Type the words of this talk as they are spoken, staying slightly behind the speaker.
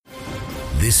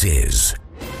This is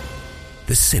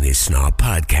the Cinesnob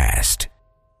Podcast.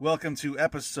 Welcome to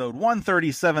episode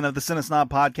 137 of the Cinesnob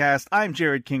Podcast. I'm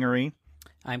Jared Kingery.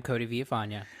 I'm Cody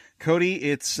Villafana. Cody,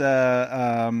 it's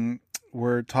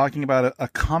we're talking about a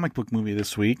comic book movie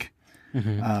this week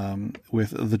with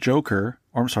the Joker.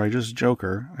 Or I'm sorry, just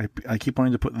Joker. I keep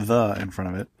wanting to put the in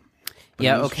front of it.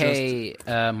 Yeah, okay,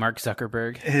 Mark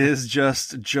Zuckerberg. It is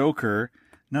just Joker.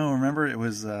 No, remember it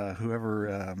was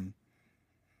whoever...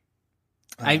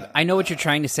 I know what you're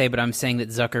trying to say, but I'm saying that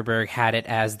Zuckerberg had it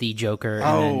as the Joker.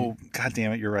 And God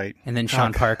damn it, you're right. And then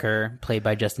Sean Parker, played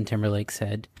by Justin Timberlake,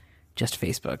 said, just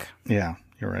Facebook. Yeah,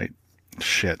 you're right.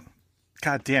 Shit.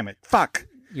 God damn it. Fuck.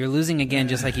 You're losing again,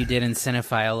 just like you did in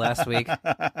Cinephile last week.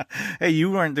 Hey, you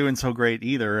weren't doing so great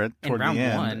either toward the end. In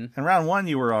round one. In round one,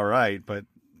 you were all right, but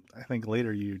I think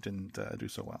later you didn't do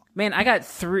so well. Man, I got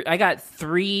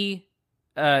three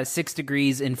 6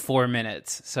 degrees in 4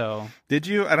 minutes. So did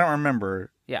you? I don't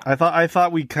remember. Yeah, I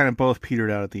thought we kind of both petered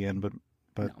out at the end, but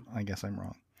no. I guess I'm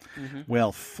wrong. Mm-hmm.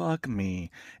 Well, fuck me.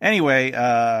 Anyway,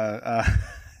 on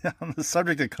the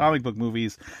subject of comic book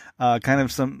movies, kind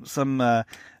of some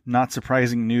not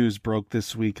surprising news broke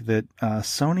this week that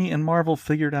Sony and Marvel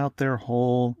figured out their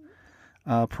whole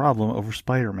problem over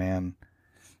Spider-Man.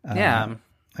 Yeah.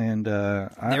 And they're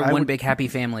one big happy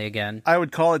family again. I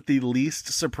would call it the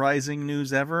least surprising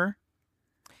news ever.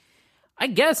 I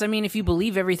guess. I mean, if you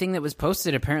believe everything that was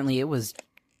posted, apparently it was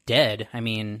dead. I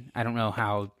mean, I don't know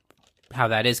how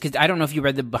that is, because I don't know if you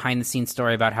read the behind-the-scenes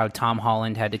story about how Tom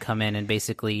Holland had to come in and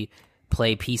basically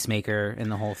play Peacemaker in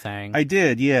the whole thing. I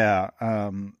did, yeah.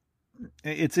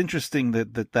 It's interesting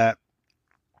that.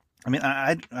 I mean,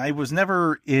 I was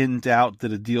never in doubt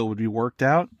that a deal would be worked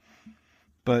out,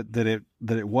 but that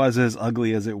it was as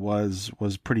ugly as it was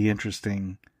pretty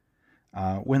interesting.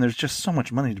 When there's just so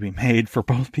much money to be made for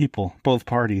both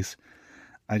parties.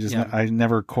 I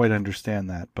never quite understand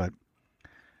that, but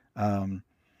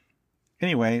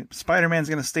anyway, Spider-Man's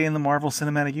going to stay in the Marvel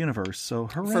Cinematic Universe, so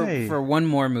hooray. For one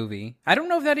more movie. I don't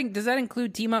know if does that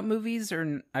include team-up movies,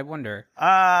 or I wonder.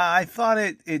 I thought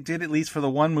it did, at least for the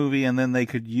one movie, and then they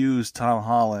could use Tom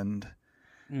Holland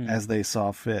as they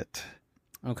saw fit.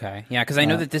 Okay, yeah, because I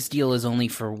know that this deal is only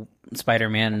for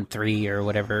Spider-Man 3 or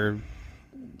whatever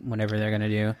they're going to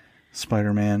do.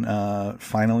 Spider-Man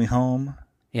Finally Home.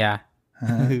 Yeah.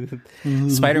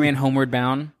 Spider-Man Homeward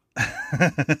Bound.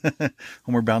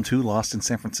 Homeward Bound 2, Lost in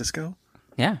San Francisco.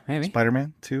 Yeah, maybe.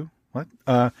 Spider-Man 2. What?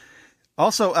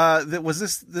 Also,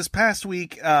 was this past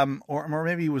week, or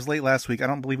maybe it was late last week. I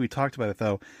don't believe we talked about it,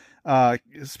 though.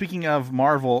 Speaking of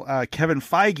Marvel, Kevin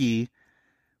Feige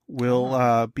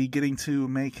will be getting to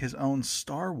make his own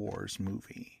Star Wars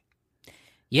movie.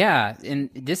 Yeah, and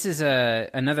this is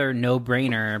another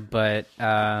no-brainer, but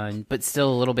still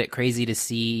a little bit crazy to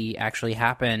see actually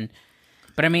happen.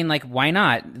 But I mean, like, why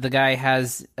not? The guy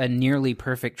has a nearly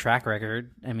perfect track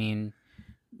record. I mean,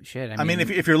 shit. I mean,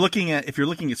 if you're looking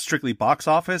at strictly box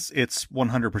office, it's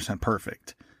 100%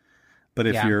 perfect. But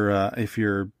if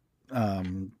you're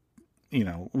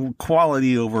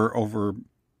quality over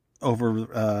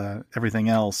everything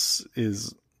else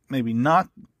is maybe not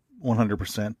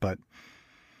 100%, but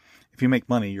if you make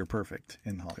money, you're perfect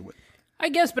in Hollywood. I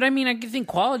guess, but I mean, I think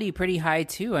quality pretty high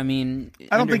too. I mean,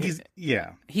 I don't think he's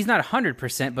not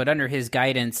 100%, but under his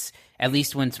guidance, at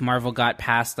least once Marvel got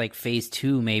past like phase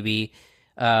 2, maybe,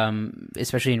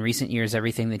 especially in recent years,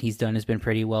 everything that he's done has been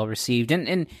pretty well received.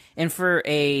 And for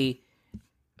a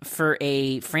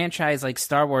franchise like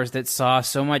Star Wars that saw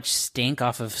so much stink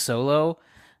off of Solo,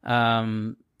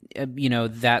 that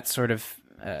sort of,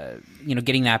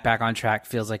 getting that back on track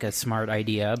feels like a smart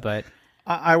idea. But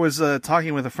I was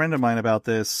talking with a friend of mine about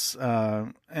this,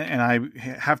 and I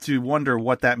have to wonder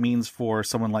what that means for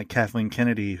someone like Kathleen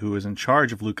Kennedy, who is in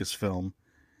charge of Lucasfilm,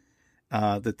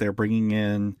 that they're bringing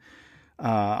in,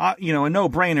 a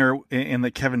no-brainer in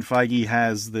that Kevin Feige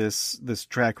has this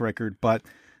track record, but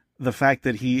the fact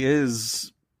that he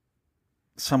is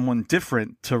someone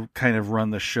different to kind of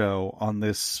run the show on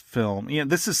this film.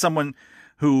 This is someone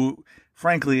who,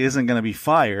 frankly, isn't going to be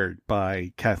fired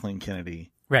by Kathleen Kennedy.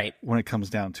 Right. When it comes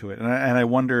down to it. And I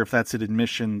wonder if that's an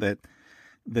admission that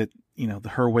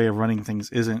her way of running things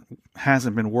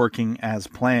hasn't been working as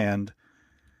planned,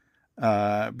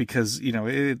 because,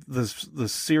 the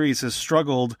series has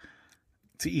struggled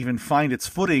to even find its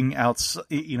footing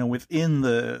within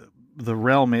the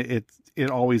realm it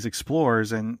always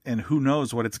explores, and who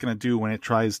knows what it's going to do when it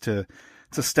tries to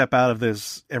step out of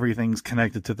this everything's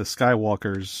connected to the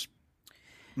Skywalkers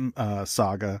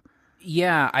saga.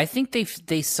 Yeah, I think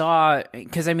they saw,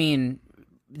 because I mean,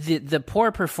 the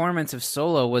poor performance of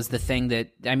Solo was the thing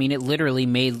that, I mean, it literally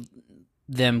made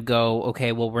them go,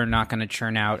 okay, well, we're not going to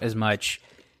churn out as much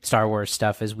Star Wars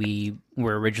stuff as we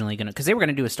were originally going to, because they were going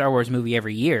to do a Star Wars movie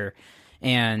every year.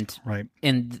 And Right.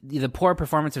 and the poor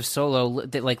performance of Solo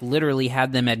that like literally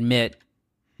had them admit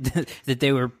that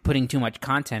they were putting too much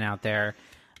content out there,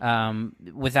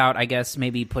 without, I guess,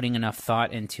 maybe putting enough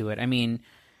thought into it. I mean,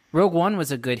 Rogue One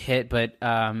was a good hit, but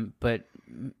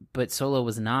Solo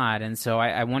was not, and so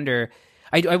I wonder.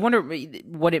 I wonder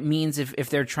what it means if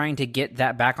they're trying to get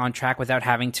that back on track without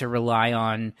having to rely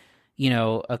on,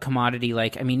 a commodity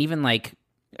like, I mean, even like,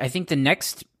 I think the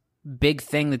next big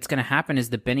thing that's going to happen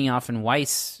is the Benioff and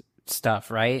Weiss stuff,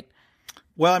 right?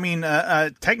 Well, I mean,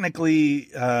 technically,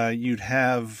 you'd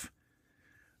have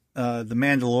The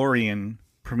Mandalorian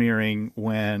premiering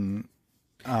when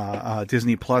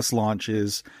Disney Plus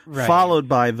launches, Right. followed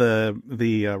by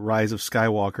the Rise of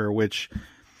Skywalker, which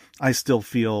I still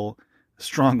feel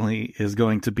strongly is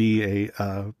going to be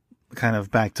a kind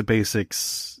of back to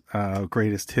basics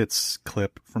greatest hits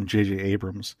clip from J.J.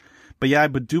 Abrams. But yeah, I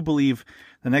do believe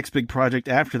the next big project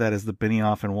after that is the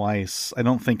Benioff and Weiss. I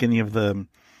don't think any of the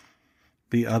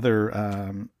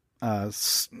other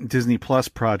Disney Plus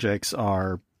projects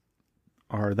are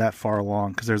that far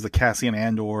along, because there's the Cassian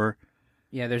Andor,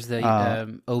 Yeah, there's the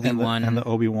Obi-Wan. and the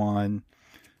Obi-Wan,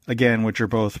 again, which are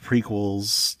both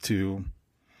prequels to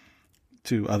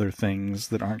other things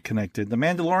that aren't connected. The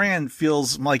Mandalorian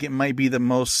feels like it might be the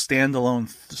most standalone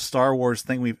Star Wars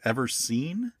thing we've ever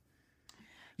seen.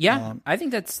 Yeah, I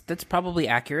think that's probably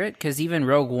accurate, because even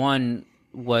Rogue One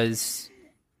was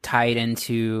tied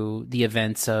into the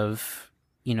events of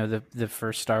the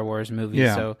first Star Wars movie.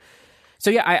 Yeah. So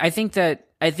yeah, I think that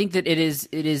it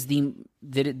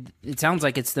sounds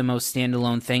like it's the most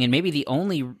standalone thing, and maybe the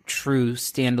only true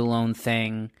standalone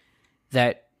thing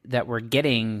that we're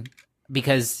getting,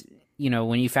 because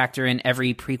when you factor in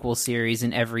every prequel series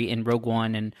and in Rogue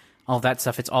One and all that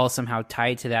stuff, it's all somehow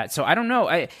tied to that. So I don't know.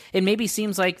 It maybe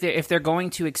seems like if they're going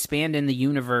to expand in the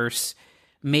universe,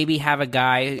 maybe have a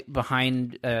guy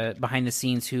behind the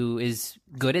scenes who is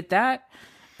good at that.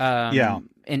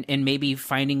 And maybe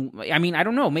finding. I mean, I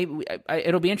don't know. Maybe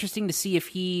it'll be interesting to see if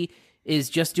he is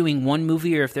just doing one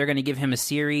movie, or if they're going to give him a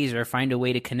series, or find a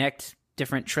way to connect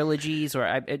different trilogies. Or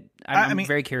I'm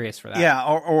very curious for that. Yeah,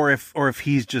 or if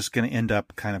he's just going to end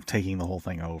up kind of taking the whole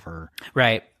thing over.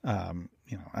 Right.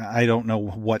 I don't know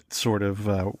what sort of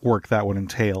work that would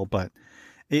entail, but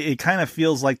it kind of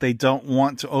feels like they don't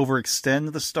want to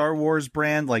overextend the Star Wars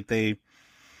brand. Like they,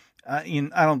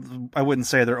 I wouldn't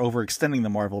say they're overextending the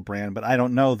Marvel brand, but I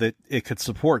don't know that it could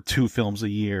support 2 films a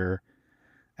year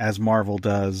as Marvel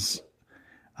does.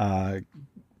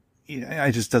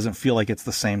 It just doesn't feel like it's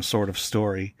the same sort of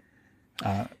story.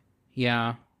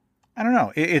 Yeah. I don't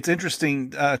know. It's interesting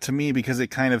to me, because it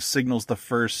kind of signals the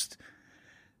first.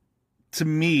 To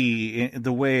me,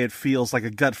 the way it feels like a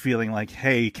gut feeling, like,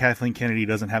 hey, Kathleen Kennedy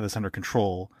doesn't have this under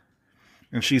control,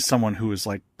 and she's someone who is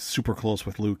like super close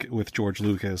with George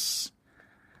Lucas.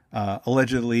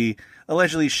 Allegedly,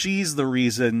 she's the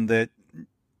reason that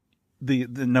the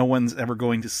no one's ever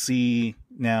going to see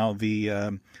now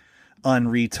the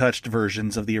unretouched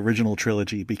versions of the original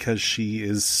trilogy, because she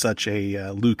is such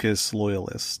a Lucas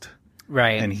loyalist,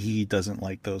 Right. and he doesn't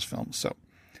like those films. So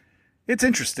it's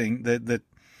interesting that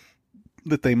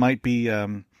they might be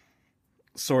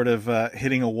sort of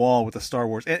hitting a wall with the Star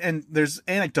Wars. And there's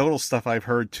anecdotal stuff I've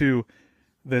heard too,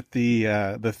 that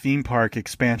the theme park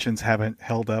expansions haven't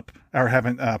held up, or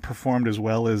haven't performed as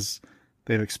well as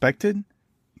they've expected.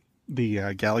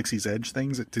 The Galaxy's Edge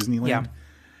things at Disneyland. Yeah.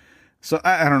 So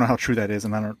I don't know how true that is,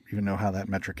 and I don't even know how that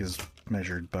metric is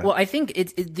measured. But Well, I think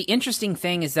the interesting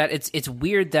thing is that it's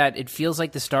weird that it feels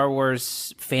like the Star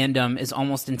Wars fandom is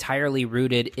almost entirely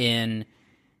rooted in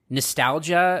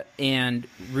nostalgia and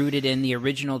rooted in the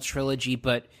original trilogy,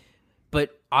 but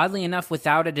oddly enough,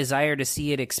 without a desire to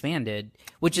see it expanded,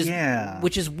 which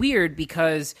is weird,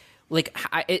 because like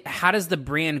how does the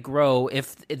brand grow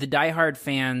if the diehard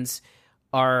fans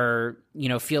are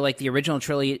feel like the original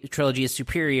trilogy is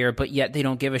superior, but yet they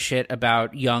don't give a shit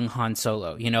about young Han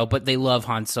Solo, but they love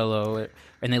Han Solo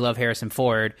and they love Harrison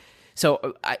Ford.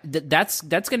 So that's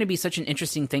going to be such an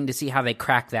interesting thing to see how they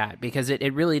crack that, because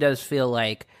it really does feel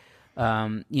like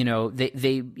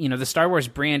the Star Wars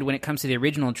brand, when it comes to the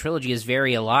original trilogy, is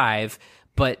very alive,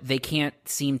 but they can't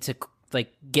seem to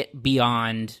like get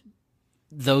beyond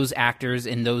those actors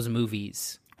in those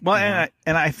movies. Well,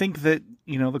 and I think that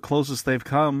the closest they've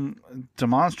come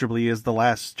demonstrably is The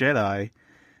Last Jedi,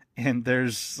 and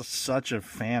there's such a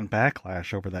fan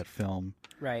backlash over that film.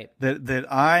 Right. That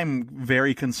I'm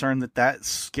very concerned that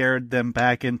scared them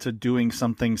back into doing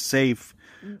something safe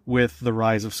with The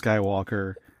Rise of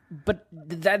Skywalker. But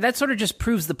that sort of just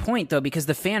proves the point, though, because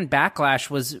the fan backlash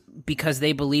was because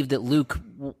they believed that Luke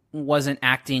wasn't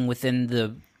acting within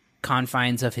the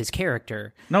confines of his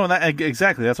character. No,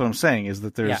 exactly. That's what I'm saying. Is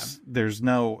that there's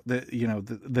no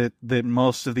that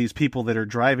most of these people that are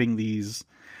driving the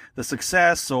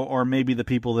success, or maybe the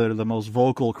people that are the most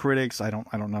vocal critics. I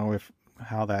don't know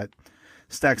how that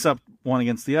stacks up one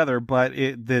against the other, but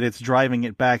it's driving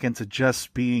it back into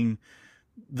just being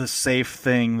the safe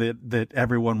thing that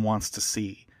everyone wants to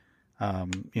see.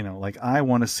 Like, I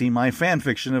want to see my fan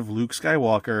fiction of Luke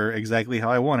Skywalker exactly how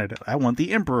I wanted it. I want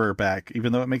the Emperor back,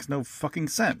 even though it makes no fucking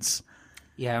sense.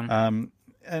 Yeah.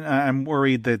 And I'm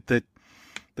worried that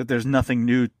there's nothing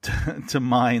new to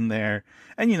mine there.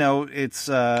 And it's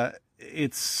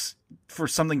for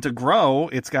something to grow.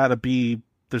 There's got to be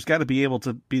able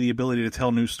to be the ability to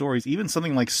tell new stories. Even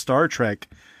something like Star Trek,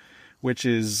 which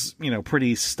is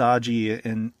pretty stodgy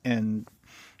and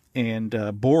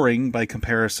boring by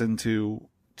comparison to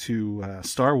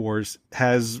Star Wars,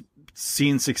 has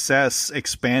seen success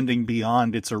expanding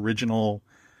beyond its original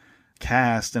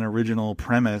cast and original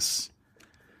premise,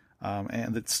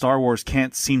 and that Star Wars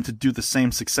can't seem to do the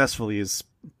same successfully is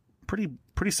pretty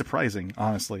surprising,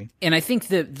 honestly. And I think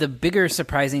the bigger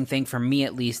surprising thing for me,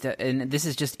 at least, and this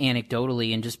is just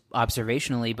anecdotally and just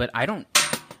observationally, but I don't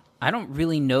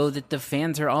really know that the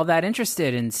fans are all that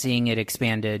interested in seeing it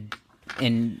expanded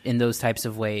in those types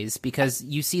of ways, because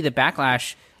you see the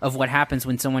backlash of what happens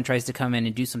when someone tries to come in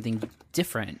and do something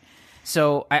different.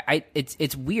 So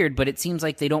it's weird, but it seems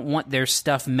like they don't want their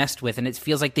stuff messed with, and it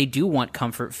feels like they do want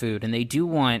comfort food, and they do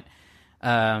want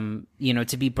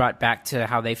to be brought back to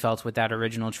how they felt with that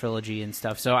original trilogy and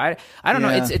stuff. So I don't know.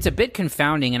 It's a bit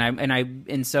confounding,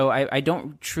 and so I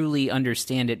don't truly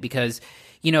understand it, because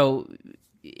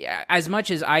as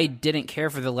much as I didn't care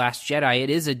for The Last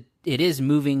Jedi, it is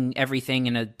moving everything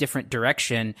in a different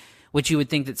direction, which you would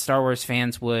think that Star Wars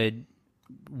fans would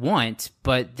want,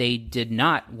 but they did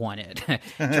not want it.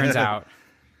 Turns out.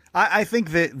 I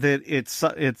think that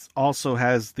it's also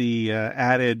has the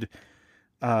added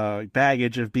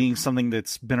baggage of being something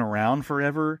that's been around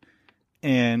forever,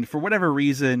 and for whatever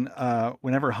reason,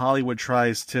 whenever Hollywood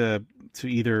tries to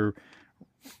either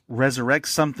resurrect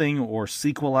something or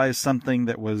sequelize something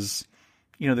that was,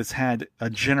 that's had a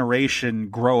generation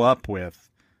grow up with,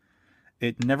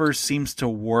 it never seems to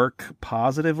work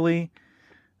positively.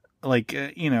 Like,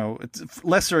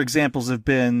 lesser examples have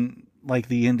been like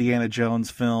the Indiana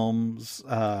Jones films,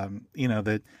 that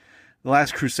The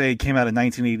Last Crusade came out in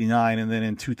 1989, and then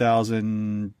in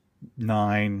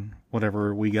 2009,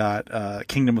 whatever, we got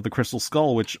Kingdom of the Crystal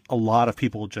Skull, which a lot of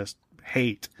people just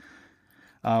hate.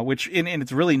 And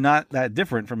it's really not that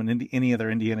different from any other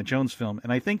Indiana Jones film.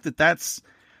 And I think that's,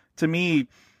 to me,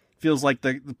 feels like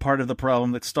the part of the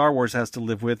problem that Star Wars has to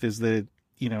live with, is that,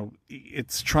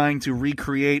 it's trying to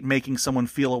recreate making someone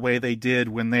feel a way they did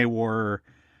when they were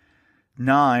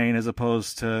 9 as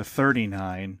opposed to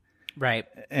 39. Right.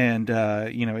 And,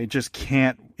 it just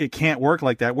can't work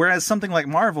like that. Whereas something like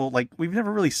Marvel, like, we've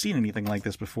never really seen anything like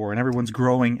this before, and everyone's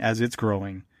growing as it's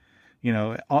growing.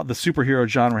 The superhero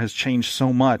genre has changed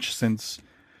so much since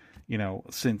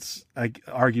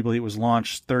arguably it was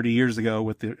launched 30 years ago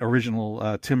with the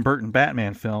original Tim Burton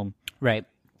Batman film. Right.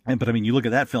 But I mean, you look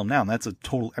at that film now, and that's a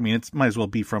total, I mean, it might as well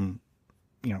be from,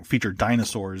 featured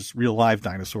dinosaurs, real live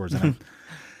dinosaurs in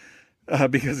it.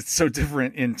 Because it's so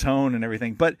different in tone and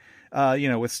everything. But,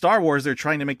 with Star Wars, they're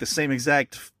trying to make the same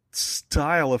exact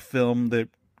style of film that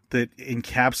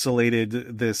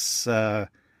encapsulated this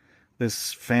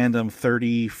fandom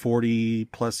 30, 40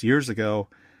 plus years ago.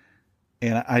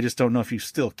 And I just don't know if you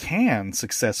still can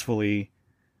successfully.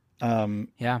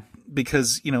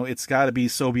 Because, it's got to be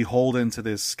so beholden to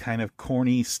this kind of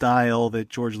corny style that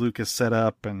George Lucas set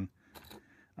up. And,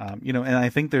 and I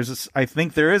think there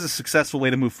is a successful way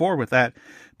to move forward with that.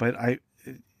 But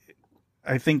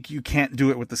I think you can't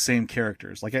do it with the same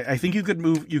characters. Like, I think you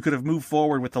could have moved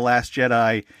forward with The Last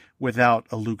Jedi without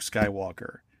a Luke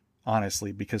Skywalker,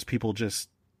 honestly, because people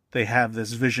they have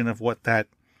this vision of what that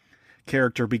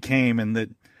character became, and that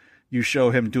you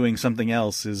show him doing something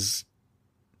else is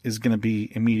going to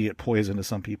be immediate poison to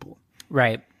some people.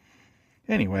 Right.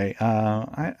 Anyway,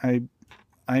 I'm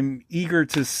eager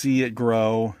to see it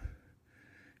grow.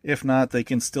 If not, they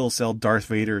can still sell Darth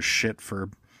Vader shit for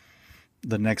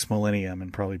the next millennium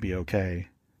and probably be okay.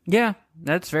 Yeah,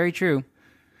 that's very true.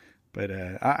 But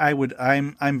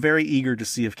I'm very eager to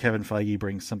see if Kevin Feige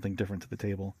brings something different to the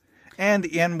table. And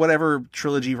in whatever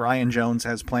trilogy Rian Jones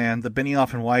has planned, the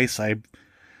Benioff and Weiss, I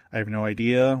have no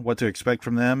idea what to expect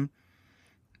from them.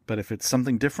 But if it's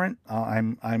something different,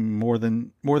 I'm more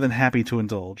than happy to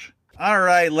indulge. All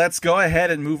right, let's go ahead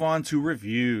and move on to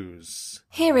reviews.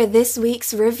 Here are this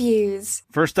week's reviews.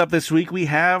 First up this week, we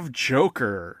have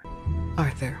Joker.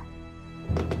 Arthur,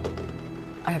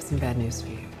 I have some bad news for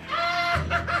you.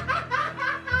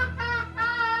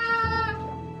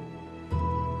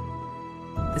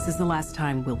 This is the last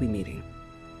time we'll be meeting.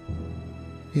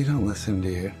 You don't listen, do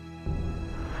you?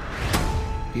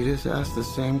 You just ask the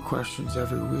same questions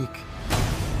every week.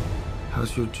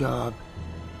 How's your job?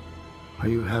 Are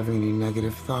you having any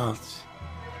negative thoughts?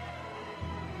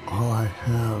 All I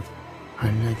have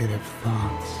are negative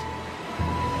thoughts.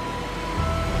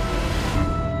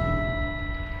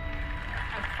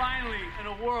 And finally, in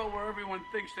a world where everyone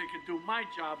thinks they can do my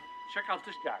job, check out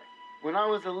this guy. When I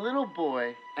was a little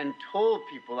boy and told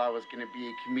people I was going to be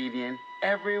a comedian,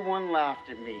 everyone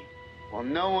laughed at me. Well,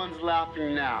 no one's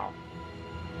laughing now.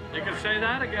 You can say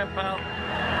that again, pal.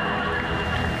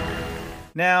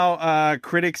 Now,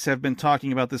 critics have been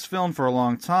talking about this film for a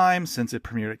long time, since it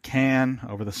premiered at Cannes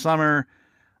over the summer.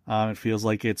 It feels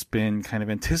like it's been kind of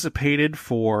anticipated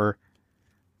for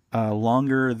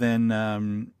longer than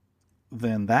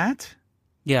that.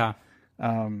 Yeah.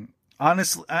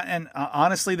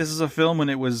 Honestly, this is a film when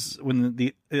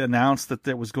it announced that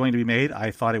it was going to be made,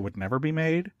 I thought it would never be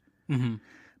made. Mm-hmm.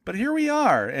 But here we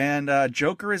are, and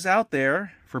Joker is out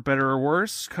there, for better or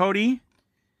worse. Cody,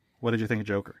 what did you think of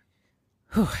Joker?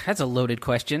 Whew, that's a loaded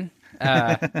question.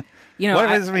 It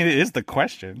is the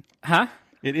question. Huh?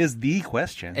 It is the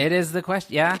question. It is the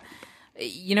question, yeah.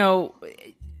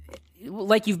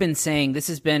 Like you've been saying, this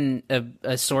has been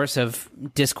a source of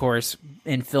discourse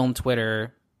in film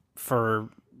Twitter for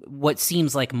what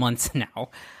seems like months now,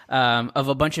 of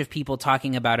a bunch of people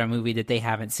talking about a movie that they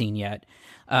haven't seen yet.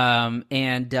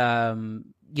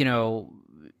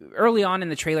 Early on in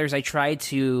the trailers, I tried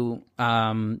to,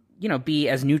 be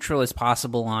as neutral as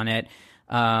possible on it.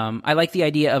 I like the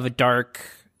idea of a dark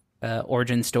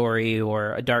origin story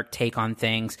or a dark take on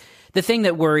things. The thing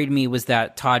that worried me was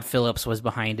that Todd Phillips was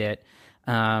behind it,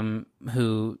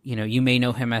 who, you may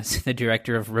know him as the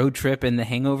director of Road Trip and the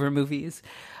Hangover movies.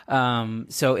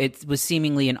 So it was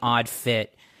seemingly an odd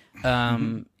fit.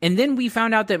 And then we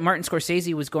found out that Martin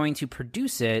Scorsese was going to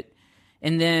produce it,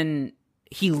 and then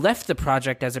he left the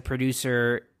project as a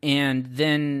producer, and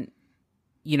then,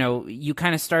 you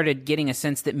kind of started getting a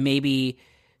sense that maybe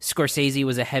Scorsese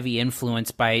was a heavy influence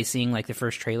by seeing like the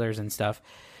first trailers and stuff.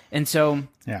 And so,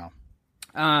 yeah.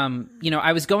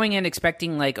 I was going in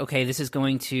expecting like, okay, this is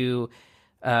going to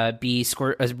be a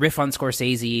riff on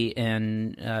Scorsese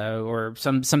and or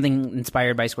something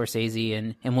inspired by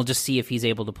Scorsese, and we'll just see if he's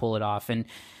able to pull it off. And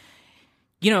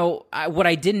what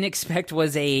I didn't expect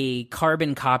was a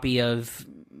carbon copy of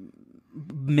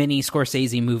many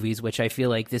Scorsese movies, which I feel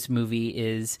like this movie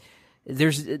is.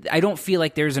 I don't feel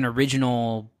like there's an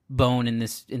original bone in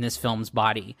this film's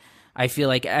body. I feel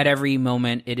like at every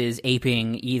moment it is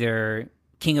aping either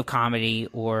King of Comedy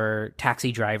or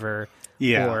Taxi Driver,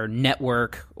 or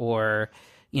Network, or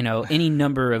any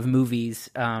number of movies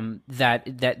that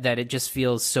it just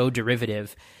feels so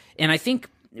derivative. And I think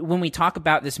when we talk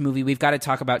about this movie, we've got to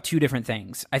talk about two different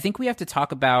things. I think we have to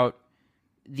talk about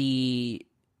the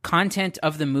content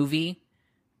of the movie,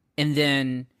 and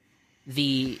then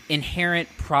the inherent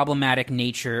problematic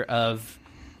nature of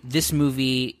this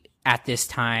movie at this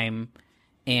time,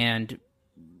 and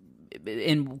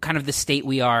in kind of the state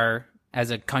we are as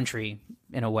a country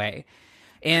in a way.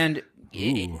 And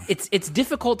it's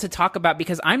difficult to talk about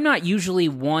because I'm not usually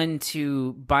one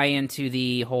to buy into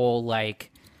the whole violent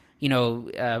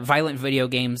video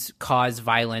games cause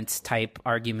violence type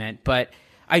argument, but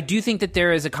I do think that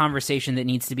there is a conversation that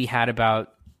needs to be had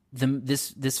about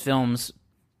this film's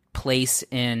place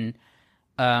in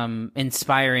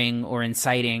inspiring or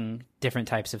inciting different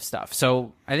types of stuff.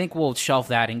 So I think we'll shelf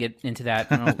that and get into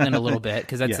that in a little bit,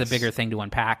 because that's the bigger thing to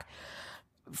unpack.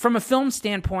 From a film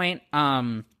standpoint,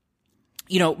 my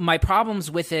problems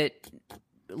with it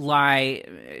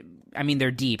lie,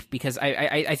 they're deep, because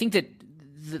I think that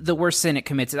the worst sin it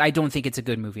commits is I don't think it's a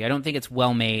good movie. I don't think it's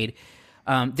well made.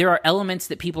 There are elements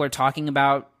that people are talking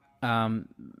about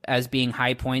as being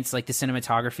high points, like the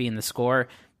cinematography and the score.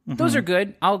 Mm-hmm. Those are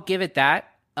good. I'll give it that.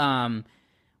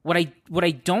 What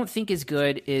I don't think is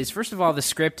good is, first of all, the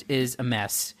script is a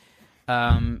mess.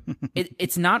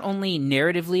 It's not only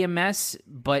narratively a mess,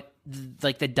 but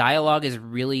the dialogue is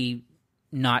really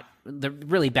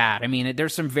really bad.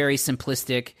 There's some very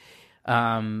simplistic,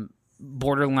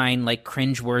 borderline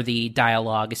cringeworthy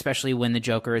dialogue, especially when the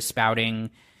Joker is spouting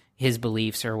his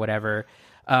beliefs or whatever.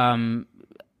 I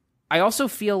also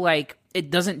feel like it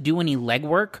doesn't do any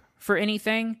legwork for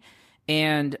anything,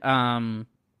 and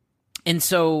And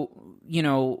so, you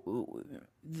know,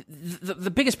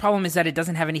 the biggest problem is that it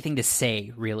doesn't have anything to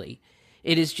say, really.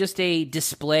 It is just a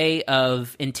display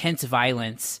of intense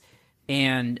violence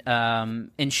and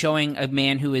showing a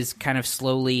man who is kind of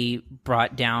slowly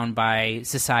brought down by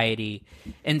society.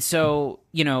 And so,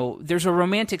 you know, there's a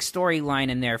romantic storyline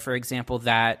in there, for example,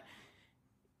 that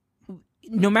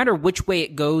no matter which way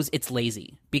it goes, it's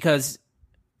lazy. Because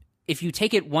if you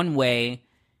take it one way,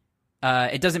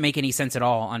 it doesn't make any sense at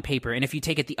all on paper. And if you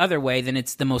take it the other way, then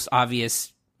it's the most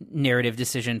obvious narrative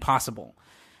decision possible.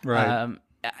 Right.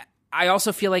 I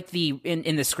also feel like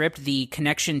in the script, the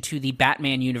connection to the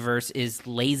Batman universe is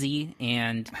lazy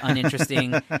and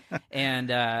uninteresting. And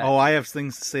I have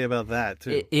things to say about that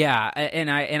too.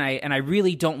 And I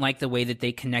really don't like the way that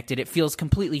they connected. It feels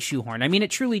completely shoehorned. I mean,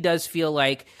 it truly does feel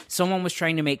like someone was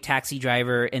trying to make Taxi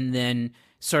Driver and then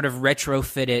sort of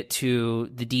retrofit it to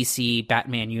the DC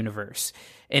Batman universe,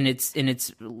 and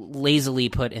it's lazily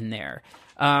put in there.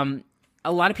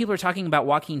 A lot of people are talking about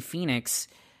Joaquin Phoenix.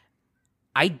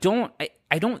 I don't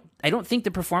think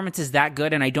the performance is that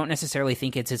good, and I don't necessarily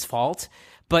think it's his fault.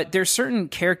 But there's certain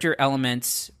character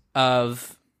elements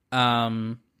of like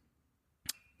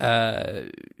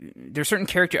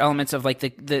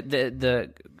the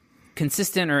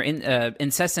consistent or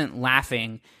incessant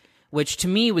laughing, which to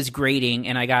me was grating,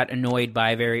 and I got annoyed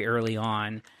by very early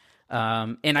on.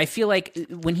 And I feel like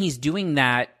when he's doing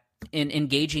that and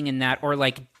engaging in that, or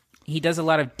like he does a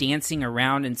lot of dancing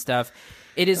around and stuff,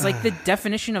 it is like the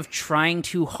definition of trying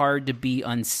too hard to be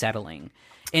unsettling.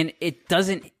 And it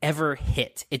doesn't ever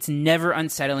hit. It's never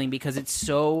unsettling because it's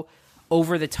so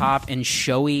over the top and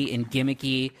showy and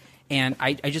gimmicky. And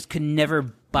I just could never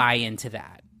buy into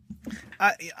that.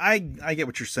 I get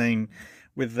what you're saying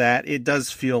with that. It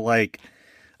does feel like,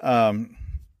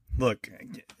 look,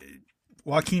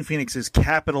 Joaquin Phoenix is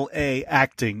capital A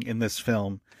acting in this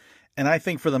film. And I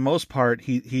think for the most part,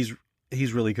 he's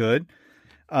really good.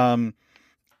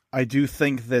 I do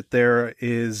think that there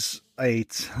is a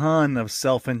ton of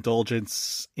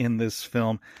self-indulgence in this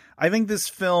film. I think this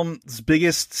film's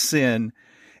biggest sin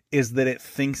is that it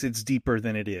thinks it's deeper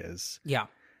than it is. Yeah.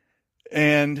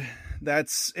 And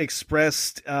that's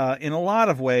expressed in a lot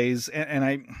of ways. And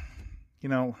I, you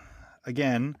know,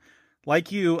 again,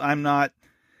 like you, I'm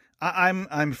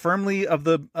firmly of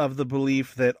the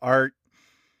belief that art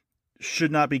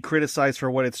should not be criticized for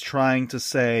what it's trying to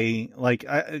say. Like,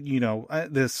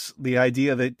 the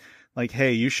idea that, like,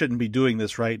 hey, you shouldn't be doing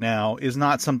this right now is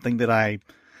not something that I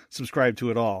subscribe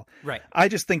to at all. Right. I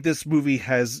just think this movie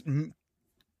has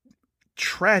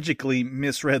tragically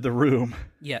misread the room.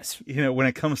 Yes. You know, when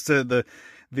it comes to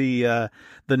the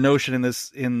notion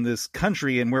in this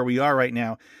country and where we are right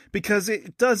now, because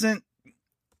it doesn't,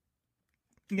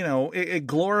 you know, it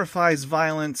glorifies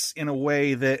violence in a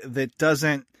way that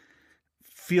doesn't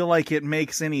feel like it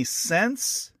makes any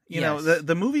sense. You know,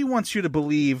 the movie wants you to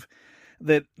believe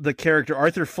that the character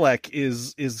Arthur Fleck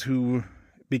is who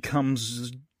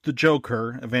becomes the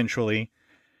Joker eventually.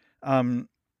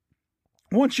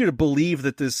 Wants you to believe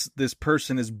that this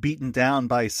person is beaten down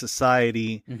by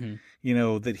society. Mm-hmm. You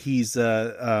know, that he's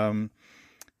I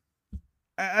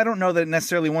don't know that it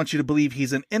necessarily wants you to believe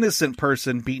he's an innocent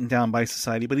person beaten down by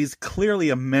society, but he's clearly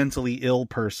a mentally ill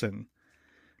person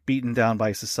beaten down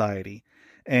by society.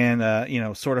 And,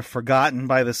 sort of forgotten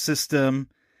by the system.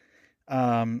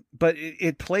 But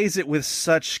it plays it with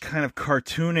such kind of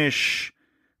cartoonish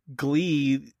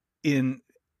glee in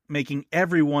making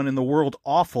everyone in the world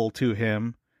awful to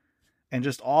him and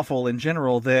just awful in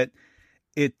general, that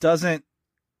it doesn't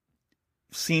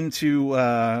seem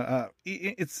to,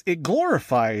 it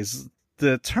glorifies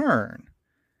the turn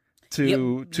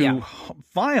to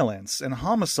violence and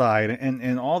homicide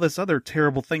and all this other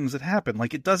terrible things that happen.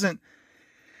 Like, it doesn't,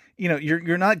 you know,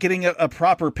 you're not getting a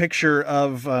proper picture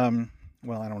of, well,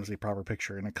 I don't want to say proper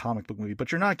picture in a comic book movie,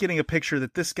 but you're not getting a picture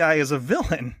that this guy is a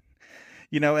villain,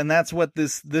 you know, and that's what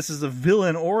this is, a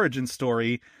villain origin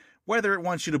story, whether it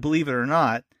wants you to believe it or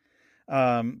not,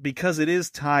 because it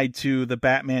is tied to the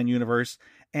Batman universe.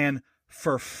 And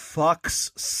for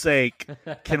fuck's sake,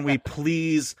 can we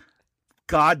please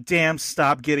goddamn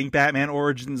stop getting Batman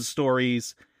origin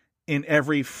stories in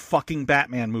every fucking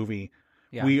Batman movie?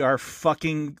 Yeah. We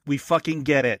fucking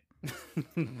get it.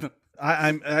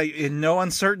 I in no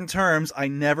uncertain terms, I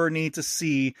never need to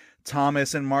see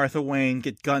Thomas and Martha Wayne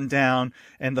get gunned down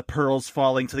and the pearls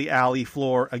falling to the alley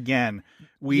floor again.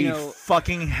 We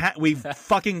fucking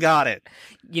got it.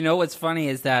 You know what's funny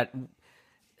is that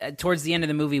towards the end of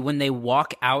the movie, when they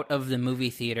walk out of the movie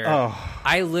theater,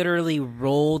 I literally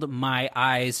rolled my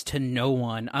eyes to no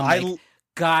one. I'm like,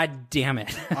 God damn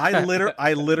it.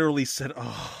 I literally said,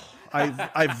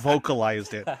 I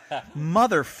vocalized it.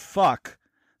 Motherfuck.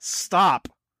 Stop.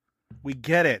 We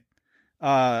get it.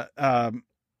 And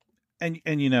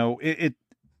you know, it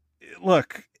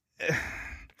look,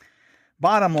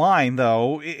 bottom line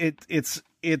though, it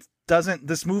doesn't,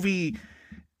 this movie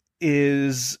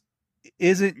isn't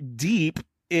deep.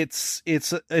 It's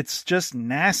just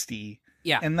nasty.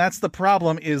 Yeah. And that's the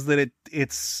problem, is that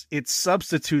it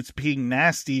substitutes being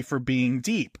nasty for being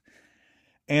deep.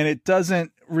 And it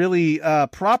doesn't really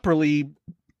properly,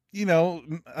 you know,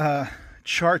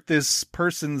 chart this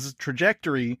person's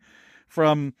trajectory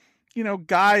from, you know,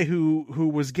 guy who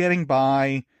was getting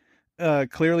by,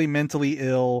 clearly mentally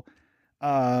ill,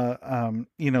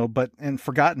 you know, and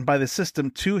forgotten by the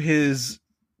system, to his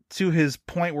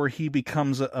point where he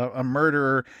becomes a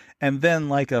murderer, and then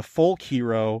like a folk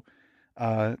hero,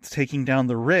 taking down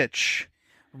the rich.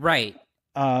 Right.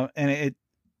 And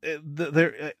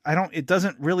it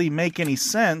doesn't really make any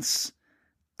sense.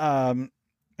 And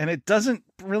it doesn't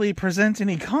really present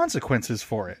any consequences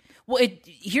for it. Well,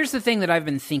 here's the thing that I've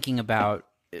been thinking about.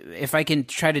 If I can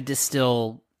try to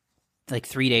distill like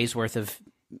 3 days worth of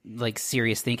like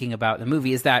serious thinking about the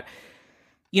movie, is that,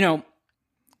 you know,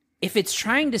 if it's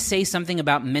trying to say something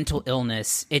about mental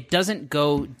illness, it doesn't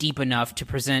go deep enough to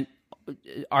present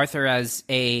Arthur as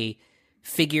a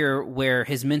figure where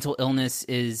his mental illness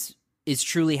is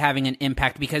truly having an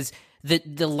impact, because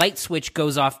the light switch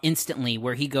goes off instantly,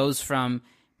 where he goes from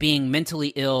being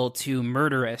mentally ill to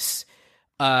murderous,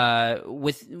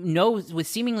 with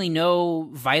seemingly no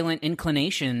violent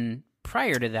inclination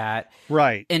prior to that.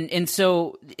 Right. And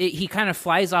so he kind of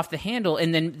flies off the handle,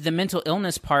 and then the mental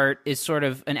illness part is sort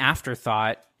of an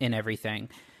afterthought in everything.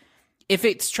 If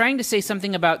it's trying to say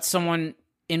something about someone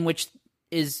in which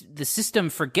is the system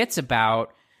forgets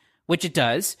about, which it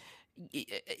does,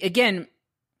 again,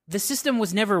 the system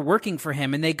was never working for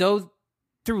him, and they go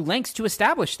through lengths to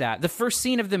establish that. The first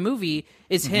scene of the movie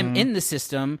is him in the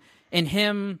system and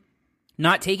him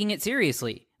not taking it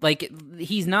seriously. Like,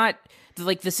 he's not,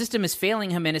 like, the system is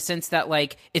failing him in a sense that,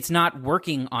 like, it's not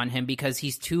working on him because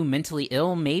he's too mentally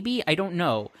ill, maybe? I don't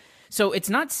know. So it's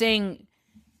not saying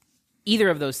either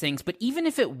of those things, but even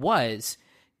if it was,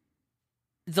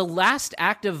 the last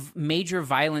act of major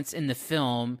violence in the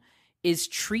film is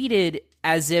treated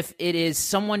as if it is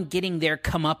someone getting their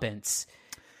comeuppance,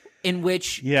 in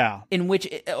which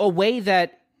a way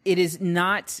that it is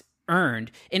not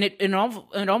earned, and it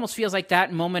almost feels like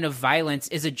that moment of violence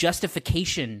is a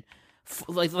justification,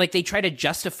 like they try to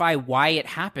justify why it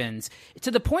happens, to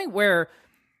the point where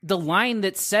the line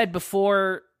that's said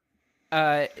before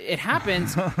it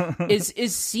happens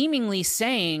is seemingly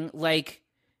saying, like,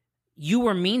 you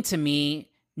were mean to me,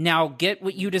 now get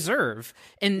what you deserve.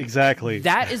 And exactly,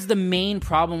 that is the main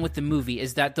problem with the movie,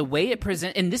 is that the way it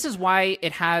presents, and this is why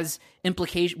it has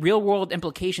real world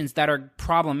implications that are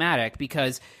problematic,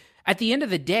 because at the end of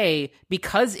the day,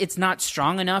 because it's not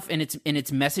strong enough in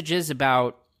its messages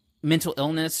about mental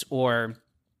illness or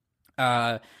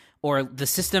the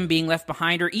system being left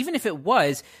behind, or even if it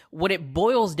was, what it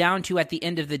boils down to at the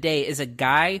end of the day is a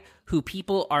guy who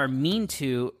people are mean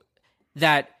to,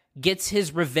 that gets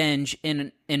his revenge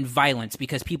in violence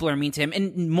because people are mean to him,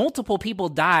 and multiple people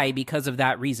die because of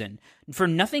that reason, for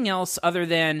nothing else other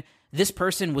than this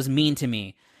person was mean to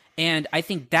me. And I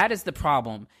think that is the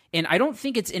problem. And I don't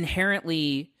think it's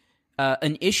inherently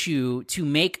an issue to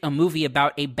make a movie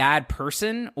about a bad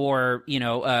person, or, you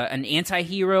know, an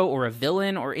anti-hero or a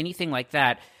villain or anything like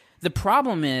that. The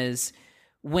problem is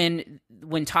when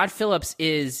Todd Phillips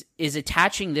is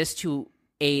attaching this to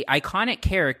a iconic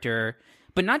character,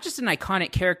 but not just an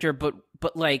iconic character, but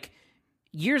like,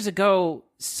 years ago,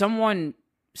 someone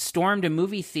stormed a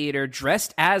movie theater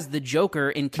dressed as the Joker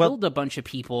and killed a bunch of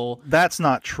people. That's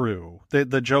not true.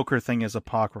 The Joker thing is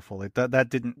apocryphal. That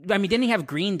didn't. I mean, didn't he have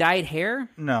green dyed hair?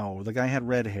 No, the guy had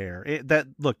red hair.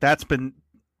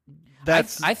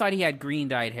 I thought he had green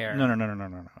dyed hair. No.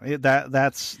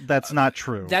 That's not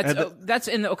true.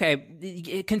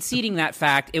 Okay. Conceding that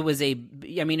fact, it was I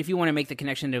mean, if you want to make the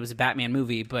connection, it was a Batman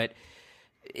movie, but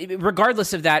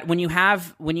regardless of that, when you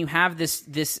have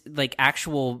this like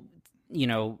actual, you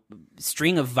know,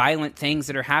 string of violent things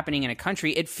that are happening in a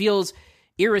country, it feels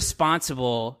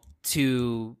irresponsible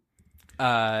to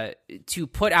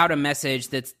put out a message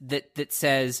that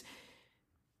says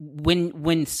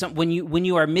when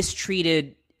you are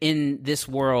mistreated in this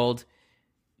world,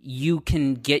 you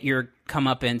can get your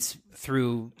comeuppance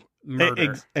through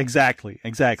murder. Exactly.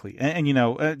 And you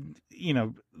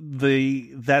know,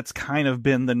 that's kind of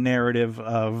been the narrative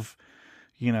of,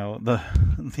 you know,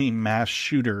 the mass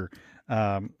shooter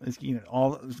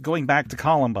All going back to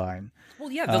Columbine.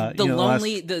 Well, yeah, the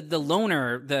lonely, the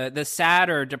loner, the sad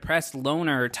or depressed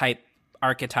loner type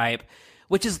archetype,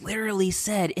 which is literally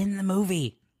said in the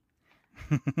movie.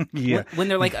 Yeah, when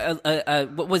they're like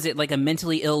what was it, like a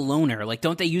mentally ill loner? Like,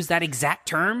 don't they use that exact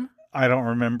term? I don't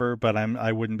remember, but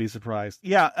I wouldn't be surprised.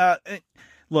 Yeah,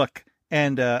 look,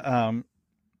 and that's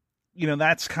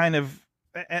kind of,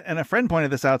 and a friend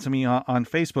pointed this out to me on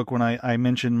Facebook when I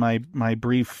mentioned my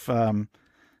brief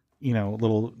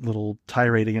little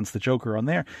tirade against the Joker on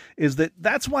there, is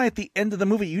that's why at the end of the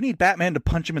movie you need Batman to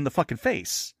punch him in the fucking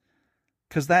face.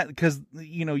 Because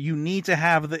you need to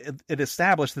have it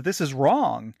established that this is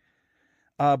wrong.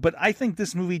 But I think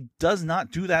this movie does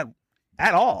not do that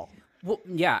at all. Well,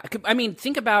 yeah. I mean,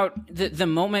 think about the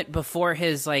moment before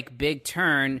his like big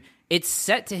turn. It's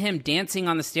set to him dancing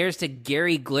on the stairs to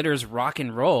Gary Glitter's Rock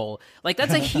and Roll. Like,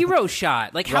 that's a hero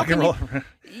shot. Like, how can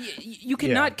you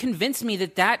cannot convince me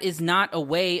that is not a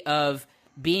way of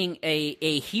being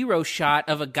a hero shot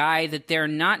of a guy that they're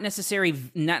not necessarily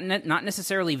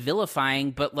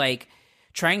vilifying, but like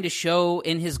trying to show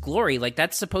in his glory. Like,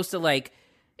 that's supposed to like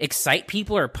excite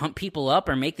people or pump people up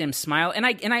or make them smile. And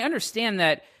I understand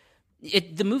that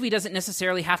the movie doesn't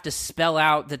necessarily have to spell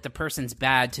out that the person's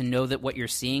bad to know that what you're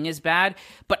seeing is bad,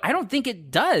 but I don't think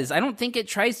it does. I don't think it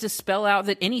tries to spell out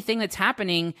that anything that's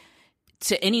happening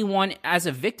to anyone as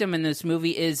a victim in this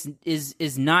movie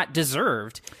is not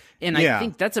deserved. And I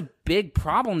think that's a big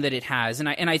problem that it has. And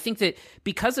I think that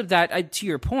because of that, to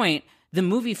your point, the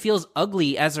movie feels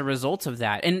ugly as a result of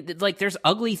that. And like, there's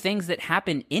ugly things that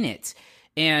happen in it.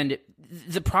 And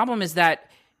the problem is that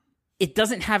it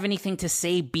doesn't have anything to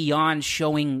say beyond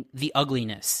showing the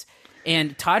ugliness.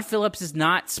 And Todd Phillips is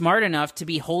not smart enough to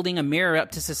be holding a mirror up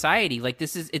to society. Like,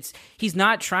 he's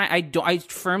not trying. I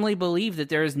firmly believe that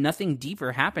there is nothing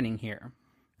deeper happening here.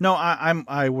 No, I'm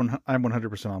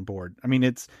 100% on board. I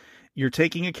mean, you're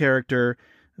taking a character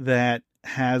that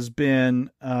has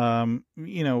been, has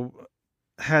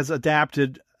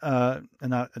adapted,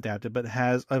 not adapted, but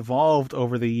has evolved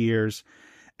over the years.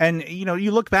 And,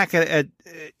 you look back at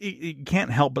you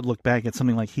can't help but look back at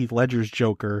something like Heath Ledger's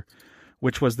Joker,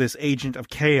 which was this agent of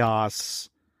chaos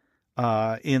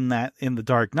in The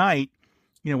Dark Knight,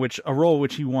 a role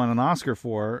which he won an Oscar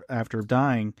for after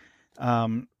dying.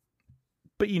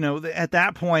 But, at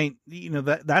that point,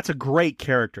 that's a great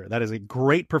character. That is a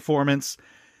great performance.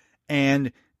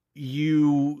 And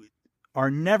you are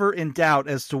never in doubt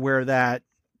as to where that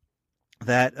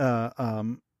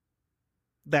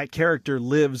character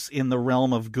lives in the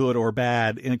realm of good or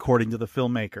bad, according to the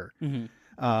filmmaker. Mm-hmm.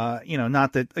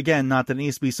 Not that it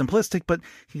needs to be simplistic, but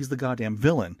he's the goddamn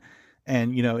villain.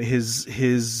 And,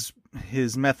 his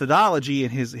methodology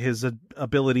and his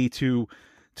ability to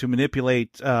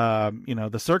manipulate,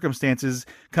 the circumstances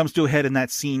comes to a head in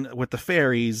that scene with the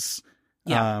fairies,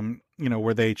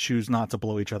 where they choose not to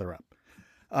blow each other up.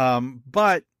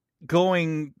 But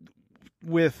going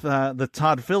with the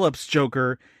Todd Phillips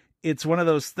Joker, it's one of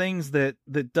those things that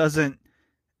doesn't,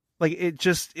 like, it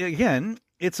just, again,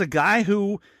 it's a guy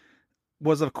who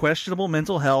was of questionable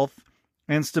mental health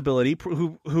and stability,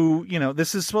 who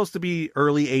this is supposed to be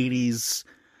early 80s,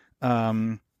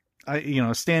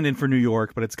 stand-in for New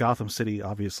York, but it's Gotham City,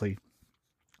 obviously.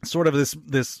 Sort of this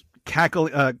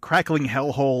crackling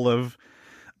hellhole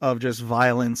of just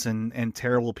violence and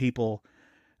terrible people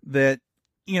that,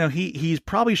 he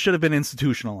probably should have been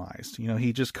institutionalized.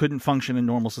 He just couldn't function in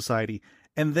normal society.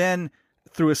 And then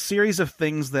through a series of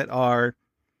things that are,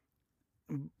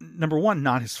 number one,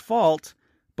 not his fault,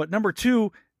 but number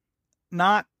two,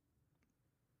 not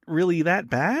really that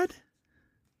bad.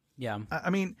 Yeah. I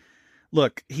mean,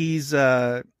 look, he's,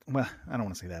 well, I don't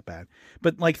want to say that bad,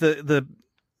 but like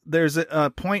there's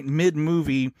a point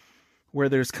mid-movie where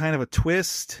there's kind of a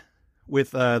twist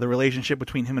with the relationship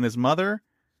between him and his mother.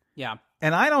 Yeah.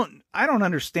 And I don't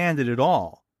understand it at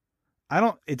all.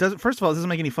 First of all, it doesn't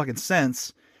make any fucking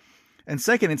sense. And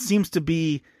second, it seems to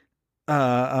be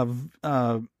painting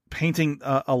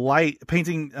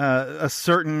a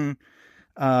certain,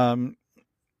 I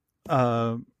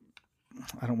don't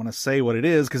want to say what it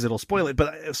is because it'll spoil it,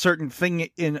 but a certain thing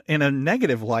in a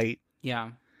negative light.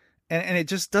 Yeah. And it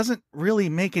just doesn't really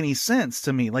make any sense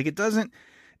to me. Like, it doesn't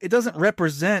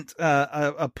represent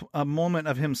a moment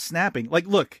of him snapping. Like,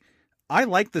 look, I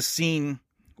like the scene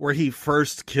where he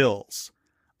first kills.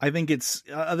 I think it's,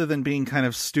 other than being kind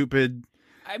of stupid,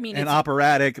 and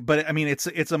operatic, but I mean,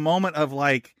 it's a moment of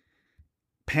like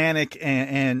panic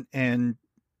and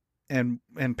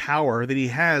power that he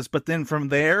has. But then from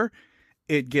there,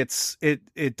 it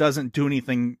doesn't do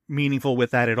anything meaningful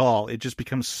with that at all. It just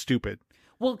becomes stupid.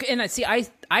 Well, and see,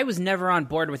 I was never on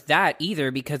board with that either,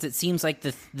 because it seems like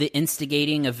the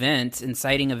instigating event,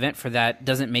 inciting event for that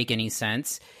doesn't make any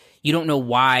sense. You don't know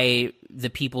why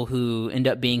the people who end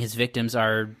up being his victims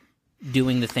are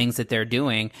doing the things that they're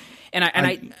doing, and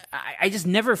I just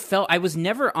never felt, I was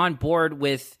never on board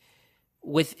with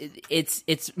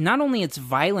it's not only its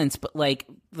violence, but like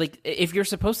if you're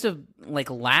supposed to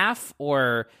like laugh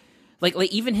or. Like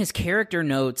even his character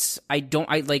notes, I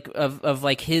like of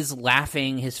like his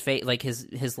laughing, his face, like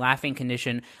his laughing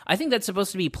condition. I think that's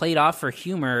supposed to be played off for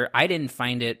humor. I didn't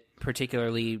find it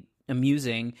particularly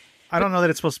amusing. I don't know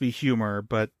that it's supposed to be humor,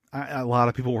 but a lot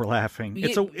of people were laughing.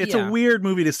 It's a weird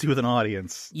movie to see with an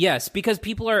audience. Yes, because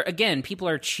people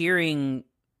are cheering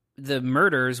the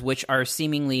murders, which are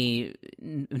seemingly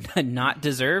not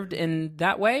deserved in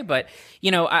that way, but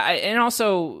and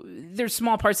also there's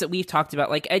small parts that we've talked about,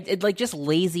 like like just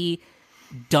lazy,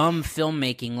 dumb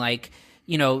filmmaking. Like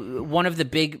one of the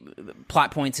big plot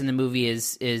points in the movie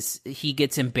is he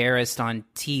gets embarrassed on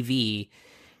TV,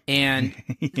 and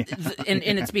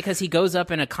and it's because he goes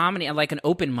up in a comedy, like an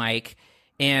open mic,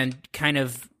 and kind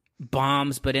of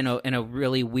bombs, but in a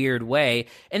really weird way.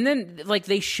 And then like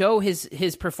they show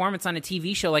his performance on a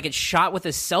TV show, like it's shot with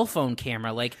a cell phone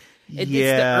camera. Like it's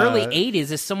the early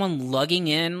 80s. Is someone lugging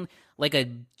in like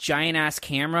a giant ass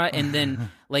camera and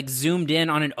then like zoomed in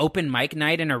on an open mic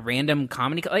night in a random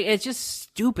comedy? Like it's just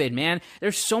stupid, man.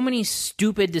 There's so many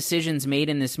stupid decisions made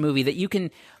in this movie that you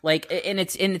can like, and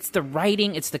it's the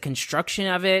writing, it's the construction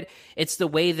of it, it's the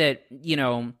way that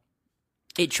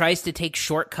it tries to take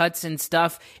shortcuts and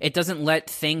stuff. It doesn't let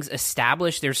things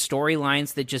establish. There's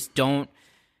storylines that just don't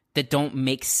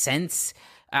make sense.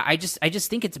 I just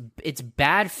think it's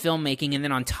bad filmmaking, and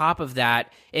then on top of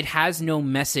that, it has no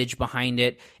message behind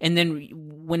it. And then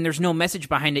when there's no message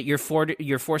behind it, you're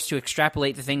forced to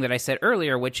extrapolate the thing that I said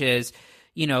earlier, which is,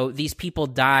 these people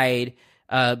died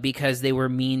because they were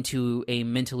mean to a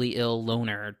mentally ill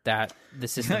loner that the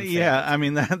system failed. I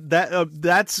mean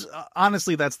that's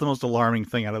honestly that's the most alarming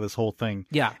thing out of this whole thing.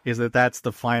 Yeah, is that's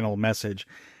the final message.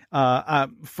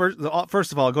 First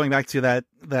of all, going back to that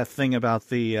thing about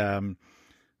the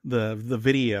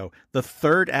video, the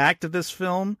third act of this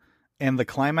film and the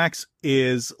climax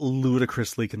is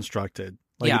ludicrously constructed.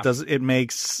 Like it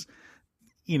makes.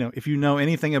 If you know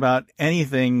anything about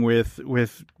anything with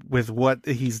what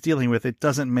he's dealing with, it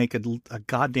doesn't make a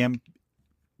goddamn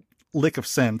lick of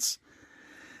sense.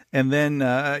 And then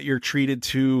you're treated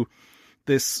to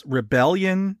this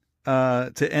rebellion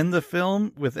to end the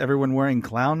film with everyone wearing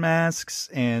clown masks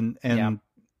and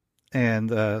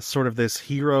sort of this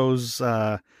hero's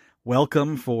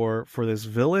welcome for this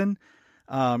villain.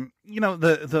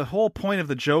 The whole point of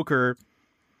the Joker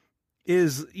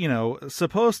is,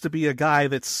 supposed to be a guy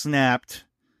that snapped,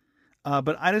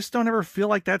 but I just don't ever feel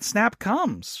like that snap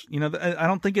comes. I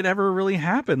don't think it ever really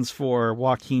happens for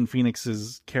Joaquin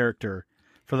Phoenix's character,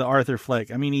 for the Arthur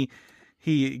Fleck. I mean,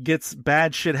 he gets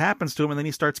bad shit happens to him, and then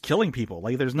he starts killing people.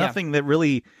 Like there's nothing that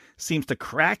really seems to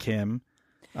crack him.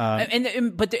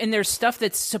 And there's stuff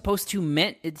that's supposed to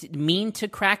mean to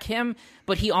crack him,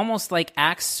 but he almost like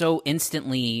acts so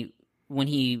instantly when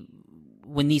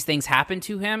these things happen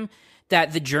to him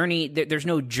that the journey, there's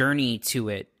no journey to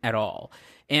it at all.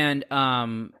 And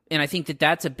I think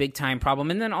that's a big time problem.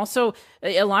 And then also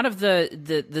a lot of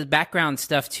the background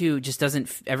stuff too just doesn't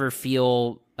ever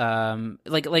feel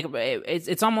like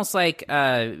it's almost like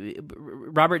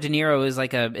Robert De Niro is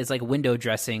like window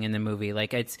dressing in the movie.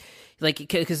 Like it's like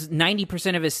because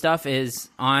 90% of his stuff is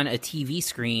on a TV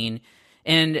screen.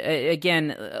 And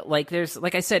again, like there's,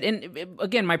 like I said, and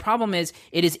again, my problem is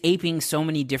it is aping so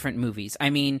many different movies. I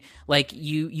mean, like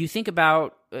you think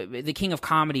about The King of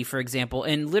Comedy, for example,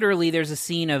 and literally there's a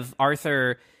scene of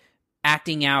Arthur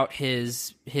acting out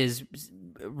his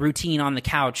routine on the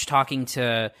couch, talking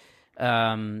to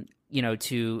Robert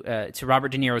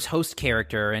De Niro's host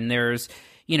character, and there's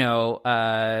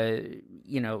going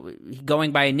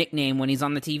by a nickname when he's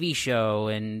on the TV show,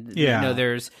 and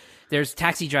there's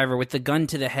Taxi Driver with the gun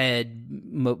to the head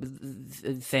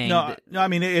thing. No, I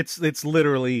mean it's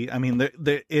literally. I mean,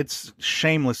 it's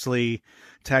shamelessly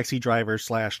Taxi Driver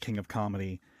 / King of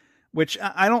Comedy, which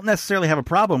I don't necessarily have a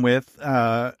problem with.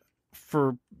 But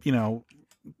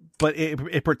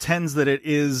it pretends that it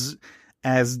is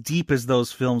as deep as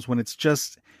those films when it's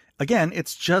just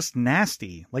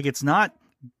nasty. Like it's not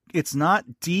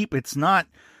deep. It's not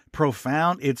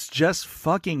profound. It's just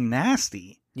fucking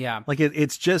nasty. Yeah. Like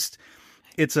it's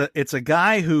a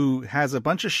guy who has a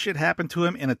bunch of shit happen to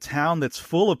him in a town that's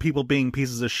full of people being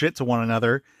pieces of shit to one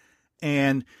another.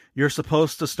 And you're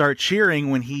supposed to start cheering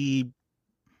when he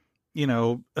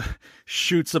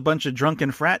shoots a bunch of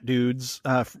drunken frat dudes,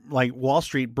 like Wall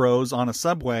Street bros on a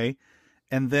subway,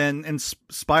 and then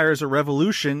inspires a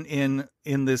revolution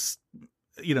in this,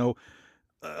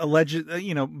 alleged,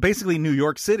 basically New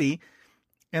York City,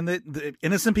 and the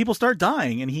innocent people start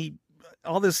dying, and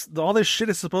all this shit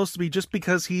is supposed to be just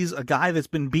because he's a guy that's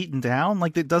been beaten down.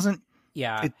 Like, it doesn't.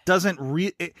 Yeah. It doesn't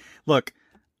look,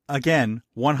 again,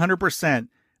 100%.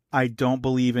 I don't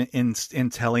believe in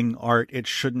telling art it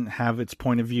shouldn't have its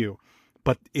point of view,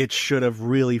 but it should have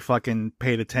really fucking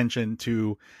paid attention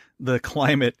to the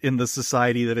climate in the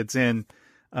society that it's in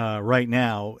right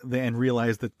now, and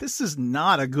realized that this is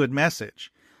not a good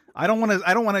message. I don't want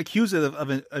to accuse it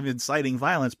of inciting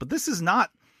violence, but this is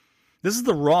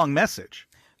the wrong message.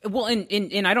 Well,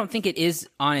 and I don't think it is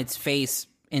on its face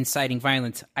inciting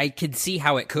violence. I could see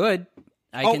how it could.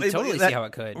 I can totally see how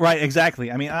it could. Right,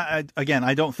 exactly. I mean,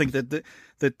 I don't think that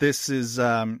this is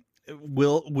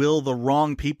will the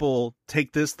wrong people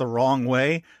take this the wrong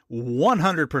way?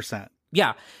 100%.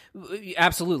 Yeah,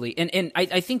 absolutely. And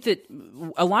I think that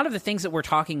a lot of the things that we're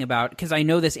talking about, because I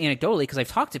know this anecdotally because I've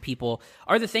talked to people,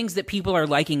 are the things that people are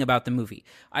liking about the movie.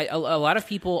 A lot of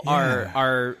people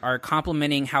are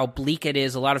complimenting how bleak it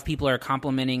is. A lot of people are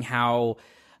complimenting how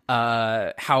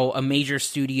a major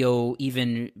studio,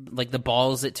 even like the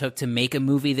balls it took to make a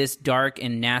movie this dark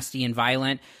and nasty and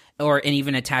violent, and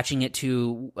even attaching it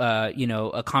to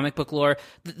a comic book lore.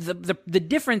 The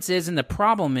difference is, and the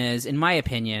problem is, in my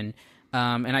opinion,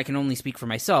 and I can only speak for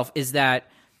myself, is that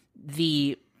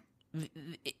it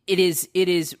is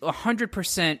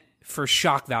 100% for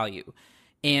shock value.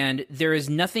 And there is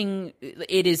nothing.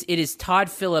 It is Todd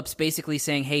Phillips basically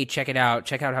saying, "Hey, check it out.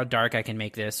 Check out how dark I can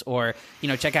make this," or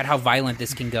check out how violent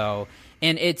this can go.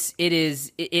 And if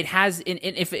it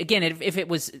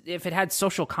had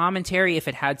social commentary, if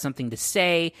it had something to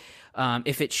say,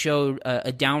 if it showed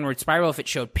a downward spiral, if it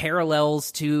showed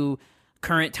parallels to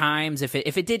current times, if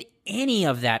it did any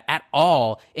of that at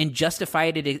all and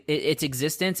justified its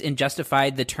existence and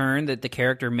justified the turn that the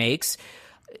character makes,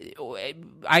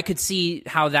 I could see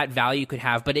how that value could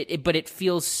have, but it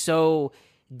feels so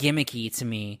gimmicky to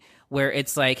me, where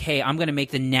it's like, hey, I'm going to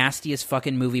make the nastiest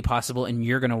fucking movie possible and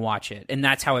you're going to watch it. And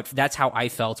that's how I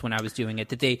felt when I was doing it,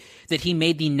 that he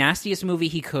made the nastiest movie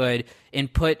he could and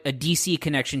put a DC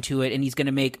connection to it, and he's going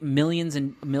to make millions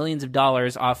and millions of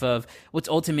dollars off of what's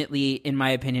ultimately, in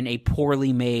my opinion, a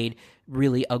poorly made,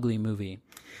 really ugly movie.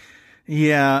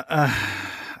 Yeah,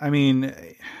 I mean,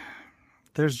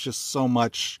 there's just so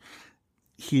much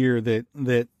here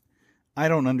that I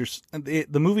don't understand.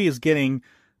 The movie is getting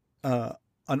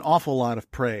an awful lot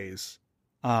of praise.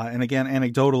 And again,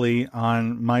 anecdotally,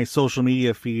 on my social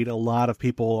media feed, a lot of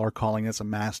people are calling this a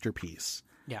masterpiece.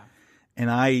 Yeah.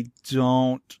 And I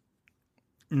don't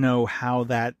know how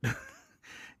that,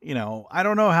 I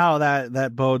don't know how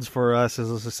that bodes for us as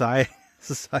a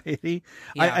society.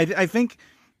 Yeah. I think,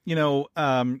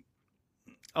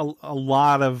 a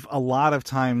lot of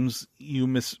times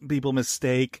people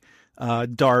mistake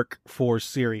dark for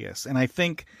serious, and I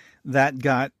think that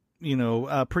got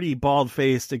pretty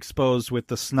bald-faced exposed with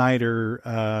the Snyder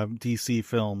DC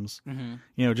films.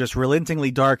 Mm-hmm. Just relentingly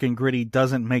dark and gritty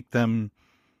doesn't make them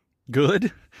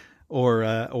good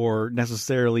or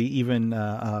necessarily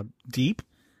even deep,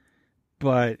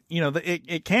 but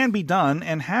it can be done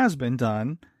and has been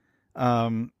done.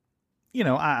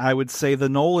 I would say the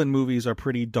Nolan movies are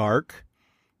pretty dark.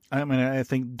 I mean, I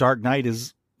think Dark Knight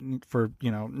is, for,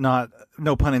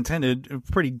 no pun intended,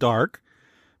 pretty dark,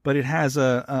 but it has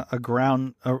a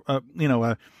ground, Logan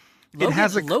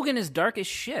is dark as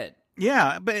shit.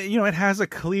 Yeah, but, it has a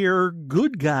clear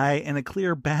good guy and a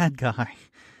clear bad guy,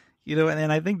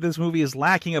 and I think this movie is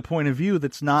lacking a point of view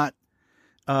that's not,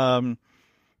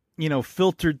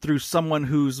 filtered through someone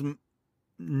who's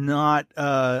not,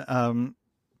 part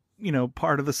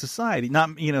of the society, not,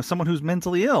 someone who's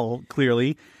mentally ill,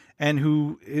 clearly, and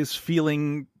who is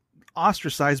feeling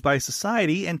ostracized by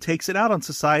society and takes it out on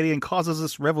society and causes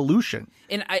this revolution.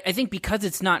 And I think because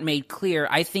it's not made clear,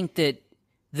 I think that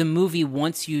the movie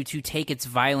wants you to take its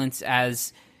violence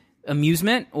as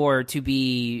amusement, or to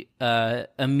be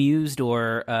amused,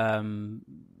 or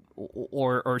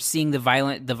seeing the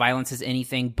violence as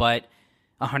anything but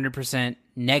 100%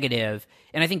 negative.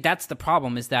 And I think that's the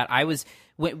problem, is that I was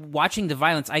watching the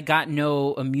violence, I got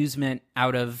no amusement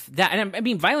out of that. And I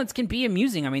mean, violence can be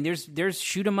amusing. I mean, there's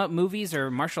shoot 'em up movies or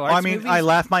martial arts movies. I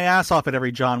laugh my ass off at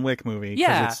every John Wick movie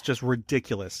because it's just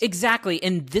ridiculous. Exactly.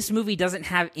 And this movie doesn't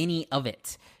have any of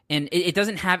it. And it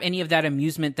doesn't have any of that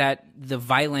amusement that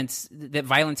violence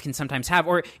can sometimes have,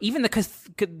 or even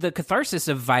the catharsis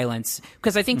of violence.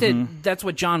 Because I think that's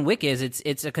what John Wick is.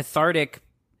 It's a cathartic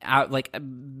out, like a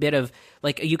bit of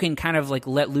like you can kind of like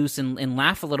let loose and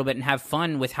laugh a little bit and have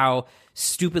fun with how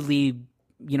stupidly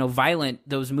violent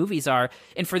those movies are.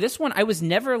 And for this one, I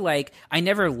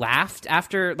never laughed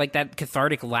after like that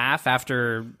cathartic laugh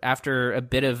after a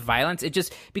bit of violence. It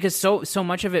just because so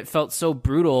much of it felt so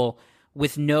brutal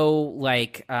with no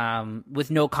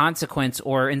consequence,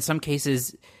 or in some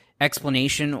cases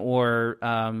explanation or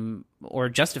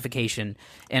justification.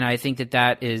 And I think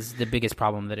that is the biggest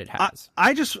problem that it has.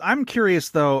 I'm curious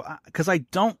though, because I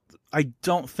don't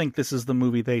think this is the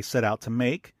movie they set out to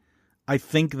make. I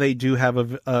think they do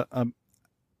have and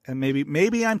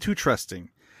maybe I'm too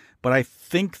trusting, but I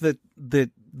think that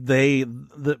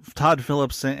Todd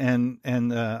Phillips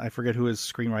and I forget who his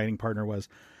screenwriting partner was,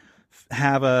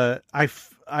 have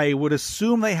I would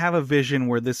assume they have a vision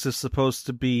where this is supposed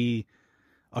to be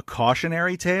a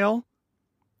cautionary tale,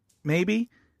 maybe,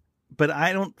 but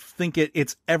I don't think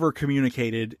it's ever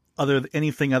communicated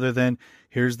anything other than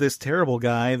here's this terrible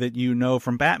guy that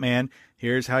from Batman.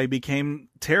 Here's how he became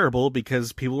terrible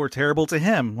because people were terrible to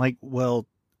him. Like, well,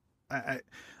 I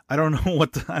don't know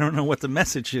what the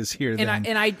message is here.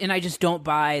 And I just don't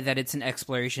buy that it's an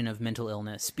exploration of mental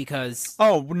illness because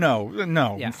fuck no.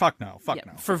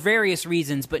 For various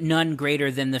reasons, but none greater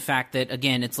than the fact that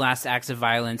again its last acts of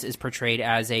violence is portrayed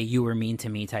as a "you were mean to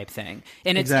me" type thing,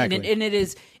 and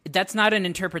that's not an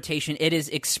interpretation. It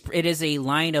is a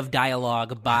line of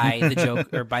dialogue by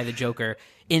the Joker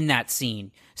in that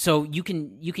scene. So you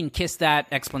can kiss that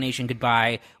explanation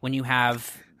goodbye when you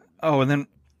have and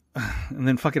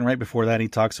then fucking right before that, he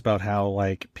talks about how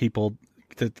like people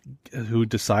who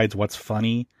decides what's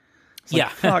funny. It's like,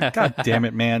 fuck, God damn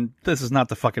it, man! This is not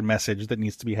the fucking message that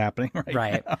needs to be happening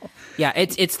right now. Yeah,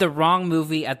 it's the wrong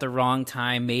movie at the wrong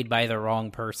time, made by the wrong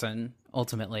person.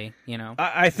 Ultimately,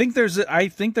 I think there's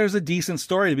a decent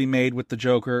story to be made with the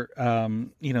Joker.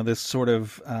 This sort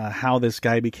of how this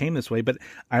guy became this way, but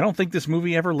I don't think this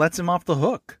movie ever lets him off the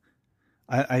hook.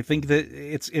 I think that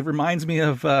it reminds me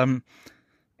of.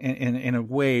 In a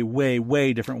way, way,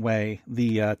 way different way,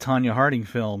 the Tonya Harding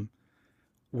film,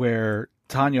 where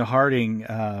Tonya Harding,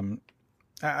 I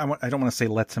don't want to say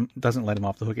doesn't let him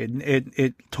off the hook.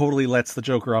 It totally lets the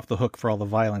Joker off the hook for all the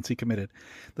violence he committed.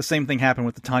 The same thing happened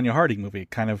with the Tonya Harding movie. It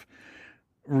kind of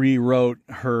rewrote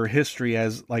her history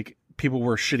as like people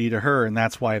were shitty to her, and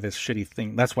that's why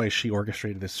she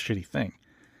orchestrated this shitty thing.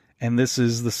 And this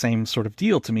is the same sort of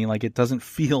deal to me. Like it doesn't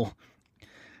feel.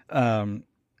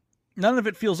 None of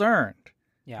it feels earned.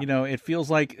 Yeah. It feels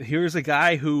like here's a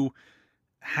guy who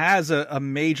has a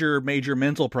major, major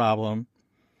mental problem,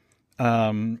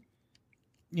 and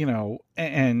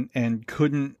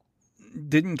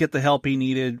didn't get the help he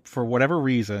needed for whatever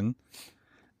reason,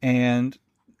 and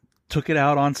took it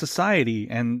out on society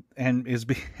and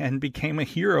became a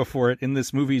hero for it in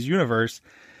this movie's universe.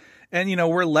 And,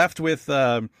 we're left with,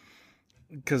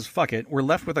 because fuck it, we're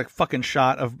left with a fucking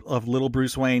shot of little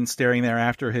Bruce Wayne staring there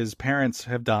after his parents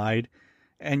have died,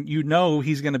 and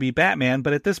he's going to be Batman.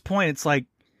 But at this point, it's like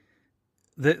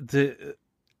it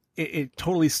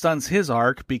totally stunts his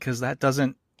arc because that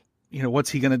doesn't,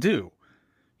 what's he going to do?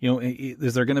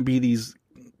 Is there going to be these?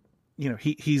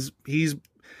 He's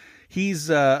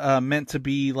meant to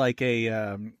be like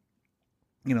a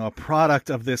product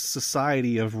of this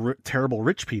society of terrible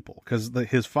rich people, because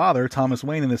his father, Thomas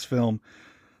Wayne, in this film,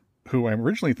 who I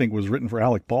originally think was written for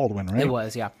Alec Baldwin, right? It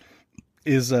was, yeah.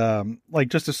 Is like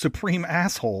just a supreme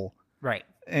asshole, right?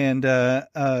 And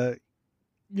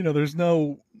there's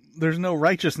no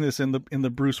righteousness in the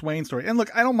Bruce Wayne story. And look,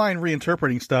 I don't mind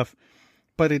reinterpreting stuff,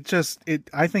 but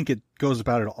I think it goes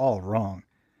about it all wrong.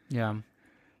 Yeah,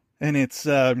 and it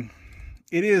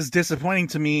is disappointing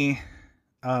to me.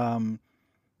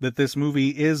 That this movie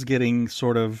is getting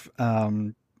sort of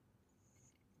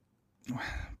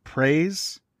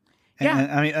praise, and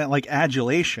I mean, like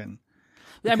adulation.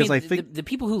 Because I think the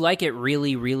people who like it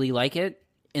really, really like it,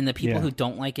 and the people who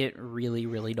don't like it really,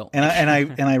 really don't. And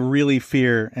I really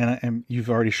fear, and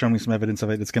you've already shown me some evidence of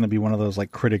it. It's going to be one of those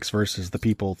like critics versus the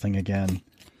people thing again.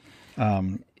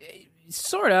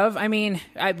 Sort of. I mean,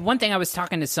 one thing I was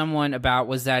talking to someone about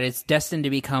was that it's destined to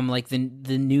become like the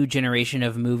new generation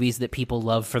of movies that people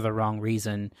love for the wrong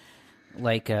reason.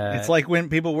 Like it's like when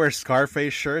people wear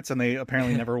Scarface shirts and they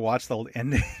apparently never watch the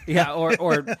ending. Yeah,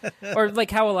 or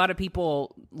like how a lot of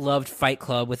people loved Fight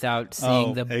Club without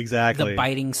seeing the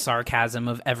biting sarcasm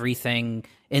of everything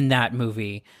in that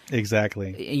movie.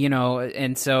 Exactly.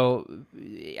 And so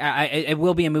it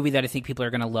will be a movie that I think people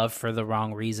are going to love for the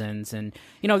wrong reasons, and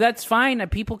that's fine.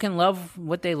 People can love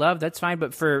what they love. That's fine.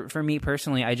 But for me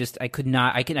personally, I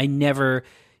never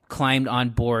climbed on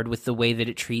board with the way that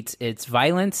it treats its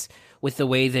violence, with the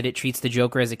way that it treats the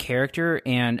Joker as a character,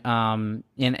 and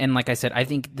like I said, I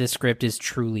think the script is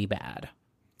truly bad.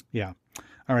 Yeah.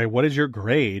 All right. What is your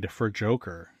grade for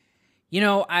Joker? You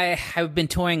know, I have been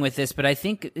toying with this, but I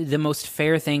think the most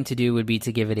fair thing to do would be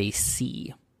to give it a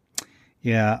C.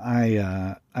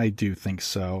 Yeah, I do think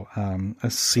so.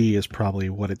 A C is probably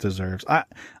what it deserves.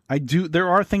 I do. There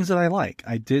are things that I like.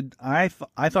 I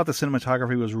thought the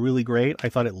cinematography was really great. I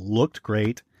thought it looked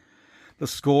great. The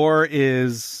score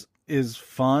is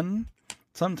fun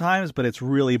sometimes, but it's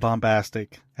really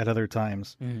bombastic at other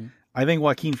times. Mm-hmm. I think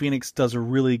Joaquin Phoenix does a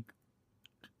really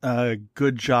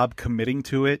good job committing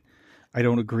to it. I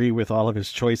don't agree with all of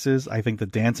his choices. I think the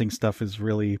dancing stuff is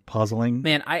really puzzling.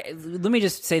 Man, let me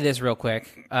just say this real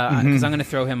quick, because I'm going to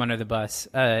throw him under the bus.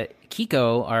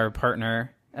 Kiko, our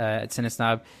partner at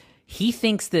Cinesnob, he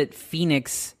thinks that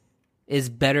Phoenix is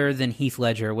better than Heath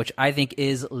Ledger, which I think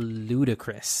is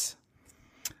ludicrous.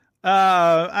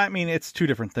 I mean, it's two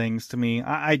different things to me.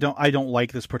 I don't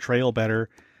like this portrayal better,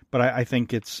 but I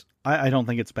think I don't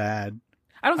think it's bad.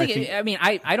 I don't think.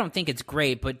 I don't think it's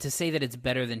great, but to say that it's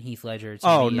better than Heath Ledger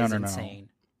to me is insane.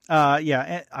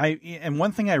 Yeah, and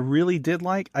one thing I really did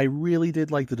like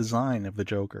the design of the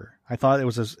Joker. I thought it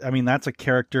was that's a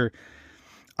character.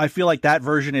 I feel like that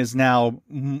version is now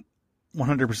 100%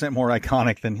 more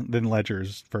iconic than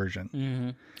Ledger's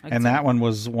version, and that one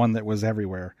was one that was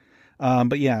everywhere.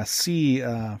 But yeah, C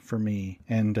for me,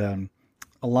 and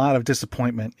a lot of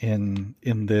disappointment in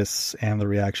this and the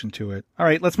reaction to it. All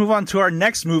right, let's move on to our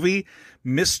next movie,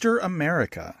 Mr.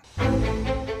 America.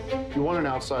 You want an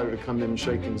outsider to come in and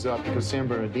shake things up because San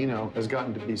Bernardino has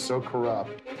gotten to be so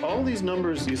corrupt. All these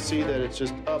numbers, you see that it's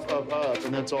just up,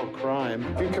 and that's all crime.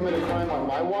 If you commit a crime on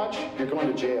my watch, you're going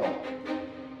to jail.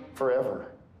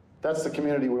 Forever. That's the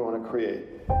community we want to create.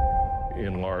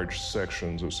 In large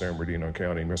sections of San Bernardino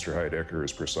County, Mr. Heidecker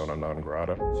is persona non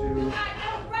grata. You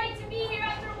have no right to be here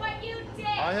after what you did.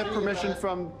 I have permission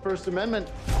from First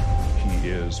Amendment. He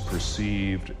is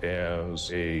perceived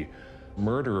as a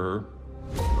murderer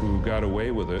who got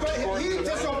away with it. He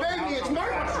disobeyed me, it's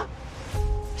murder!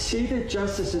 See that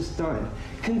justice is done.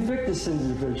 Convict this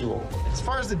individual. As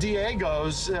far as the DA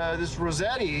goes, this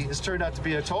Rossetti has turned out to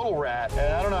be a total rat.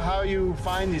 And I don't know how you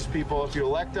find these people, if you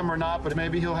elect them or not, but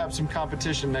maybe he'll have some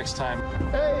competition next time.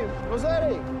 Hey,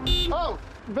 Rossetti! Oh,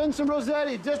 Vincent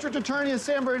Rossetti, District Attorney in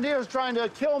San Bernardino, is trying to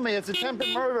kill me. It's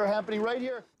attempted murder happening right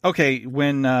here. Okay,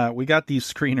 when we got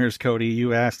these screeners, Cody,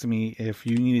 you asked me if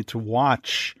you needed to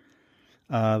watch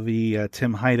the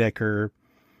Tim Heidecker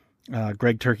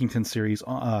Greg Turkington series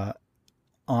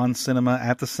on cinema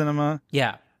at the cinema.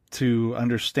 Yeah. To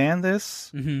understand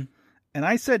this. Mm-hmm. And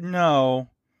I said no,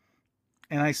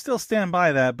 and I still stand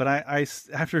by that, but I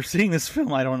after seeing this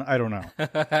film, I don't know.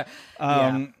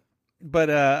 Yeah.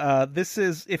 But this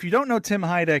is, if you don't know Tim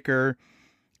Heidecker,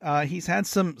 he's had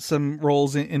some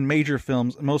roles in major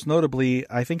films. Most notably,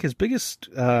 I think his biggest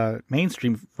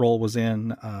mainstream role was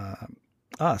in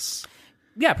Us.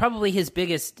 Yeah, probably his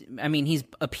biggest. I mean, he's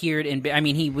appeared in. I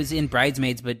mean, he was in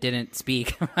Bridesmaids but didn't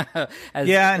speak.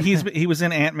 Yeah, and he was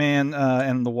in Ant-Man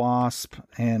and the Wasp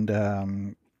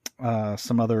and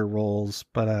some other roles,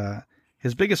 but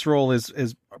his biggest role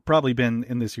is probably been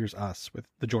in this year's Us with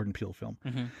the Jordan Peele film.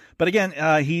 Mm-hmm. But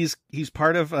again, he's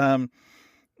part of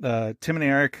Tim and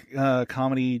Eric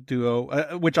comedy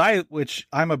duo, which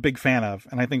I'm a big fan of,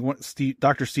 and I think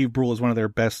Dr. Steve Brule is one of their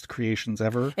best creations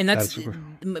ever. And that's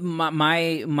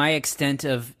my extent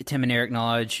of Tim and Eric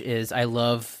knowledge is I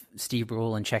love Steve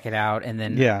Brule and check it out, and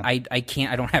then I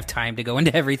don't have time to go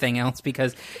into everything else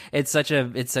because it's such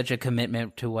a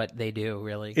commitment to what they do.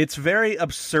 Really, it's very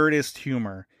absurdist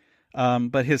humor,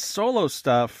 but his solo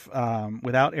stuff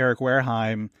without Eric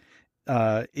Wareheim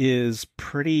is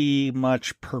pretty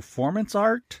much performance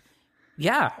art.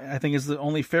 Yeah. I think is the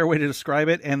only fair way to describe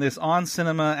it. And this On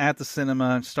Cinema at the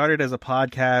Cinema started as a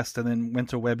podcast and then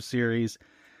went to web series.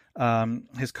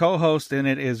 His co-host in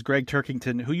it is Greg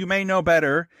Turkington, who you may know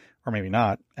better, or maybe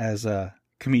not, as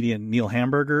comedian Neil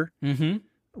Hamburger,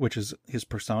 which is his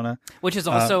persona. Which is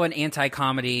also an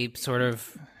anti-comedy sort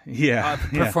of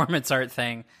performance art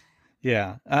thing.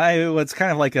 Yeah. It's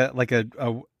kind of like a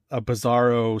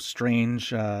bizarro, strange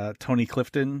Tony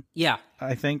Clifton. Yeah.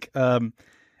 I think.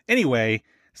 Anyway,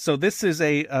 so this is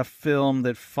a film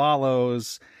that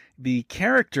follows the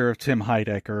character of Tim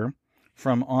Heidecker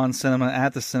from On Cinema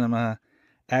at the Cinema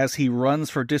as he runs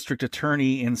for district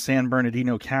attorney in San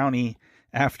Bernardino County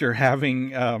after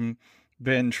having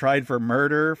been tried for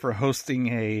murder for hosting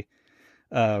a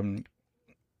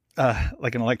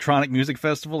like an electronic music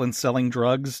festival and selling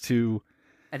drugs to.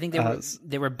 I think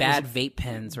they were bad vape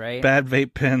pens, right? Bad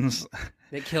vape pens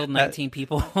that killed 19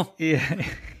 people. Yeah.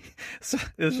 So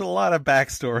there's a lot of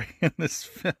backstory in this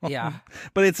film. Yeah.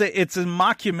 But it's a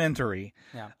mockumentary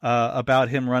about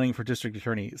him running for district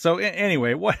attorney. So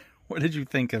anyway, what did you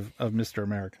think of Mr.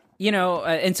 America? You know,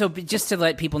 and so just to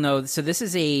let people know, so this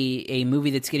is a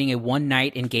movie that's getting a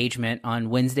one-night engagement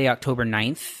on Wednesday, October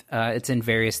 9th. It's in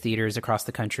various theaters across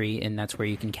the country, and that's where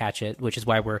you can catch it, which is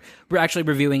why we're actually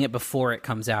reviewing it before it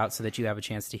comes out so that you have a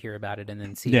chance to hear about it and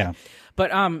then see it.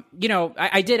 But, you know,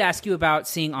 I did ask you about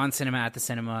seeing On Cinema at the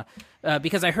Cinema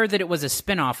because I heard that it was a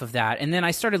spinoff of that, and then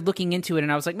I started looking into it,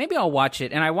 and I was like, maybe I'll watch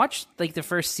it. And I watched, like, the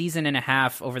first season and a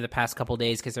half over the past couple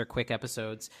days because they're quick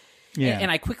episodes. Yeah.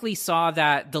 And I quickly saw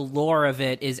that the lore of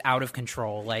it is out of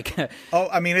control. Like, oh,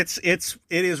 I mean, it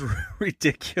is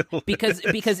ridiculous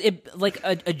because it like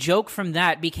a joke from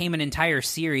that became an entire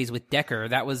series with Decker.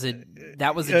 That was a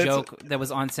joke that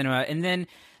was On Cinema, and then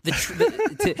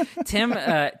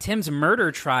Tim's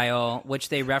murder trial, which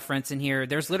they reference in here.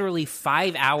 There's literally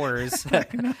 5 hours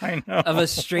I know. of a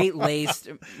straight-laced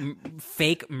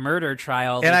fake murder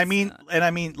trial. And I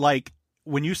mean, like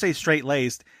when you say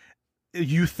straight-laced,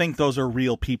 you think those are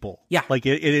real people. Yeah. Like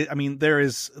it I mean, there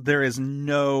is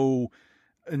no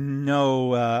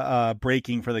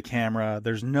breaking for the camera.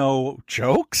 There's no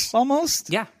jokes almost.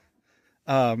 Yeah.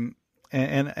 Yeah,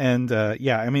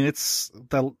 I mean, it's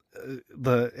the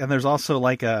and there's also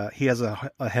like he has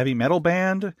a heavy metal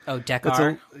band. Oh,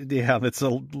 Decker. That's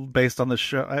based on the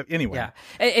show. Anyway. Yeah.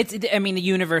 I mean, the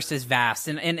universe is vast.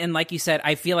 And like you said,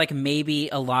 I feel like maybe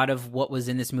a lot of what was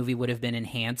in this movie would have been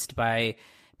enhanced by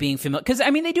being familiar, because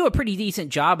I mean they do a pretty decent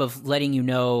job of letting you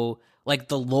know like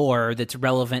the lore that's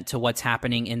relevant to what's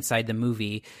happening inside the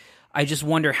movie. I just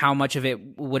wonder how much of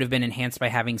it would have been enhanced by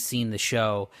having seen the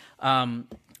show. I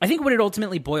think what it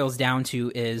ultimately boils down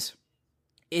to is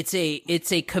it's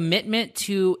a commitment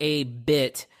to a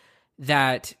bit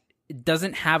that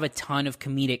doesn't have a ton of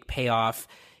comedic payoff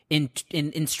in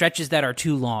stretches that are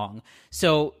too long.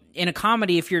 So in a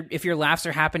comedy, if your laughs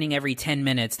are happening every 10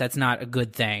 minutes, that's not a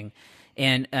good thing.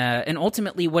 And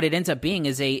ultimately, what it ends up being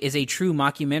is a true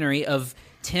mockumentary of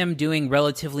Tim doing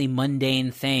relatively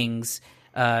mundane things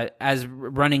as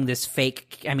running this fake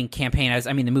campaign.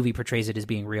 The movie portrays it as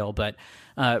being real, but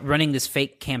running this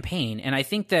fake campaign. And I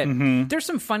think that there's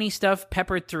some funny stuff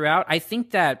peppered throughout. I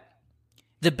think that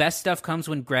the best stuff comes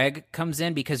when Greg comes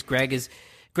in, because Greg is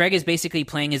basically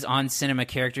playing his On Cinema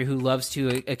character who loves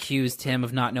to accuse Tim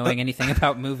of not knowing anything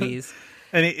about movies.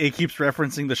 And it keeps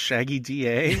referencing the Shaggy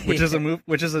DA, which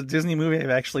is a Disney movie I've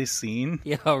actually seen.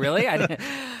 Yeah, oh, really?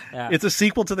 It's a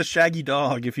sequel to the Shaggy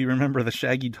Dog, if you remember the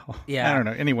Shaggy Dog. Yeah. I don't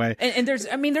know. Anyway. And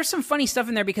there's some funny stuff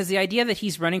in there, because the idea that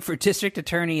he's running for district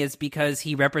attorney is because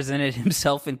he represented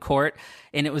himself in court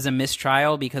and it was a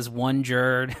mistrial because one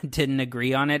juror didn't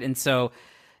agree on it. And so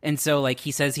like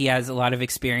he says he has a lot of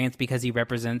experience because he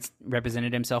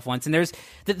represented himself once. And there's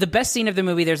the best scene of the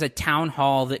movie. There's a town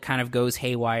hall that kind of goes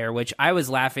haywire, which I was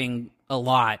laughing a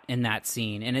lot in that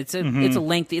scene. And it's a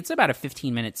lengthy, it's about a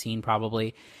 15-minute scene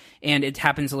probably. And it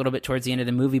happens a little bit towards the end of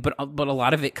the movie, but a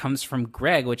lot of it comes from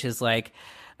Greg, which is like,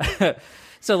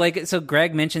 so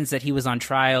Greg mentions that he was on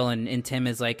trial and Tim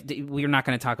is like, we're not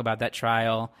going to talk about that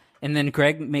trial. And then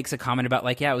Greg makes a comment about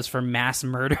like, yeah, it was for mass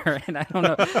murder. And I don't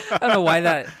know why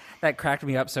that cracked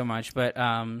me up so much. But,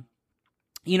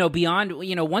 beyond,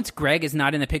 once Greg is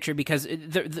not in the picture, because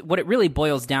what it really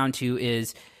boils down to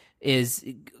is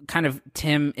kind of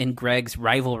Tim and Greg's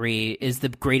rivalry is the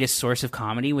greatest source of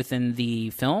comedy within the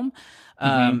film.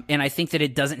 And I think that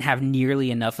it doesn't have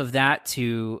nearly enough of that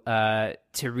to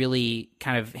really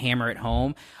kind of hammer it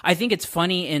home. I think it's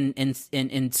funny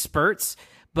in spurts,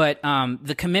 but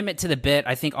the commitment to the bit,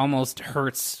 I think, almost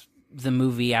hurts the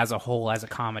movie as a whole as a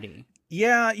comedy.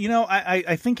 Yeah,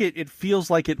 I think it feels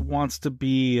like it wants to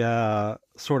be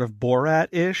sort of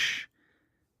Borat-ish.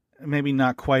 Maybe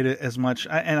not quite as much.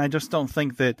 And I just don't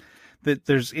think that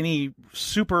there's any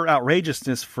super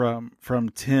outrageousness from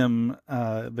Tim,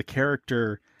 the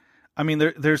character. I mean,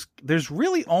 there's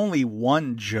really only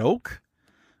one joke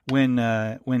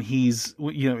when he's,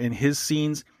 in his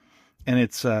scenes. And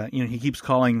it's, he keeps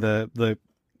calling the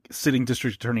sitting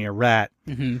district attorney a rat.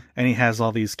 Mm-hmm. And he has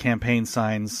all these campaign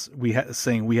signs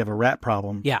saying we have a rat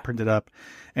problem printed up.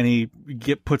 And he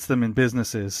puts them in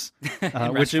businesses,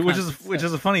 which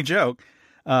is a funny joke.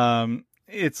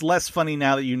 It's less funny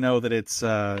now that you know that it's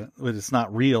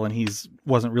not real and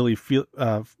wasn't really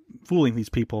fooling these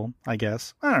people, I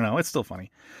guess. I don't know. It's still funny.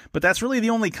 But that's really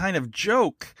the only kind of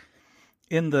joke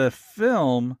in the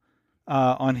film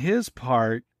on his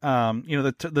part.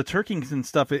 The Turkington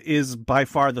stuff is by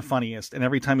far the funniest, and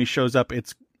every time he shows up,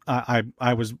 it's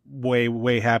I was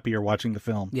way happier watching the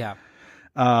film. Yeah.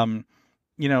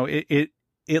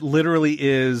 It it literally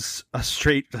is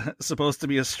supposed to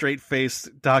be a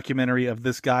straight-faced documentary of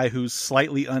this guy who's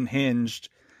slightly unhinged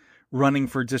running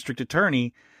for district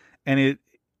attorney, and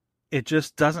it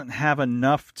just doesn't have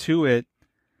enough to it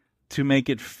to make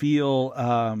it feel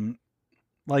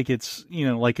like it's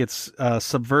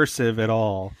subversive at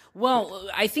all. Well,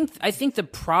 I think the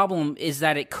problem is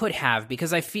that it could have,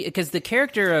 because the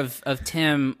character of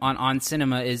Tim on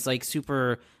Cinema is like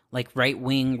super like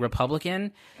right-wing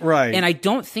Republican, right? And I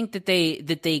don't think that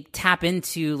they tap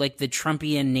into like the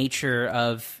Trumpian nature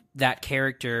of that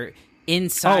character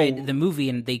inside the movie,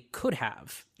 and they could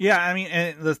have. Yeah, I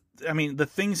mean, the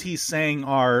things he's saying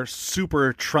are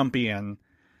super Trumpian.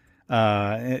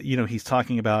 He's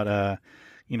talking about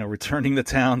returning the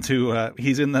town to.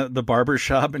 He's in the barber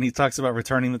shop, and he talks about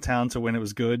returning the town to when it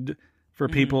was good for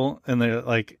people, and they're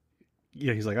like,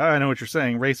 he's like, oh, I know what you're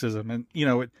saying, racism, and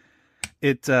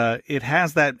it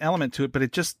has that element to it, but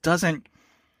it just doesn't.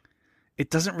 It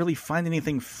doesn't really find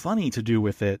anything funny to do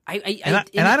with it. I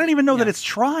don't even know that it's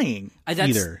trying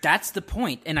either. That's the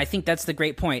point, and I think that's the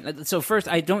great point. So first,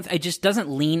 it just doesn't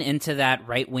lean into that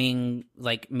right wing,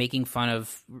 like making fun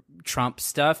of Trump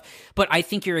stuff. But I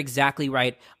think you're exactly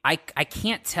right. I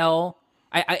can't tell.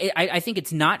 I think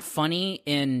it's not funny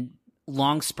in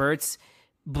long spurts,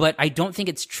 but I don't think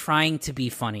it's trying to be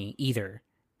funny either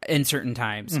in certain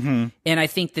times. Mm-hmm. And I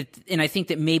think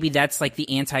that maybe that's like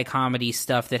the anti-comedy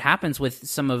stuff that happens with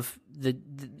some of the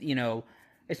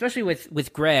especially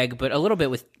with Greg, but a little bit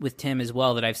with Tim as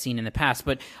well, that I've seen in the past.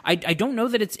 But I don't know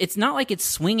that it's not like it's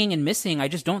swinging and missing. I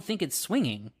just don't think it's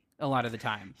swinging a lot of the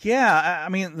time. Yeah. I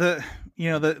mean,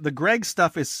 the Greg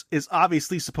stuff is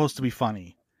obviously supposed to be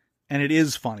funny, and it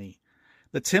is funny.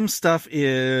 The Tim stuff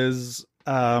is,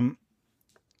 I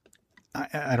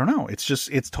don't know.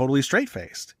 It's totally straight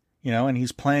faced, and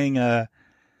he's playing it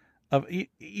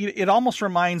almost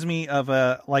reminds me of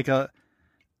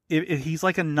he's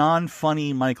like a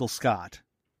non-funny Michael Scott.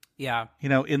 Yeah.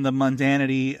 In the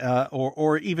mundanity,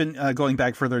 or even going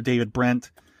back further, David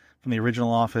Brent from the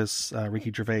original Office,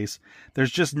 Ricky Gervais.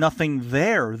 There's just nothing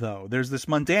there though. There's this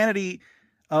mundanity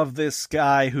of this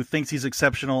guy who thinks he's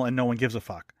exceptional and no one gives a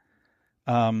fuck.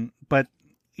 But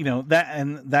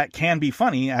that can be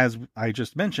funny, as I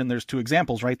just mentioned. There's two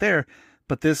examples right there,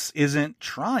 but this isn't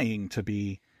trying to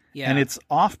be, and it's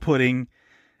off-putting.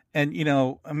 And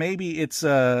maybe it's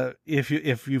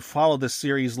if you follow this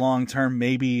series long term,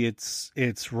 maybe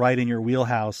it's right in your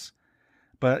wheelhouse.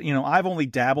 But I've only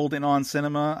dabbled in On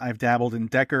Cinema. I've dabbled in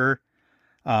Decker.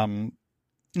 I'm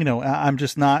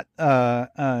just not.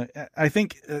 I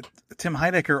think Tim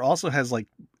Heidecker also has like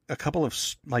a couple of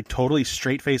like totally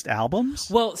straight-faced albums.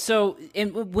 Well, so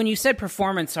when you said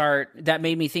performance art, that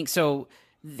made me think. So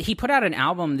he put out an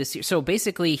album this year. So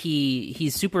basically,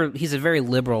 he's a very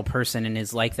liberal person and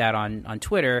is like that on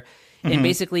Twitter. And Mm-hmm.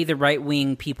 basically, the right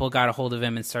wing people got a hold of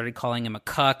him and started calling him a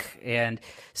cuck, and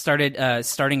started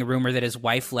starting a rumor that his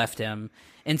wife left him.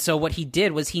 And so what he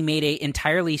did was he made a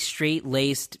entirely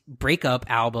straight-laced breakup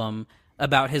album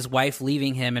about his wife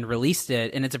leaving him, and released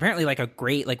it. And it's apparently like a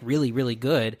great, like really, really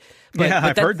good. But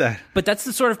I've heard that. But that's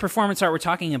the sort of performance art we're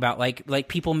talking about. Like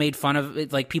people made fun of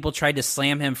it. Like people tried to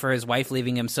slam him for his wife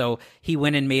leaving him. So he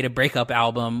went and made a breakup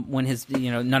album when his,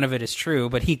 none of it is true,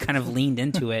 but he kind of leaned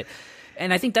into it.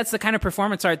 And I think that's the kind of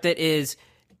performance art that is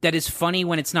funny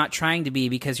when it's not trying to be,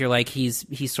 because you're like,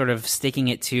 he's sort of sticking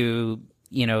it to,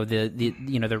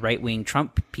 the right wing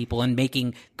Trump people and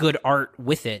making good art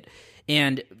with it.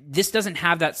 And this doesn't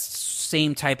have that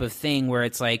same type of thing where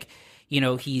it's like,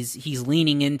 he's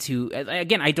leaning into,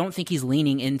 again, I don't think he's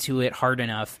leaning into it hard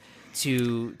enough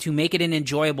to make it an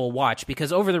enjoyable watch,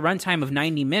 because over the runtime of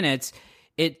 90 minutes,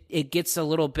 it gets a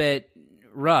little bit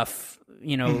rough,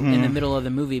 Mm-hmm. in the middle of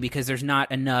the movie, because there's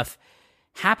not enough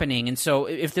happening. And so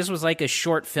if this was like a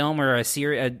short film or a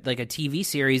series, like a TV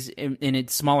series in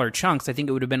its smaller chunks, I think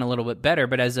it would have been a little bit better.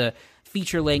 But as a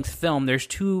feature length film, there's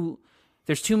too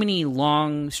many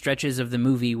long stretches of the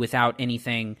movie without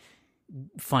anything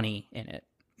funny in it.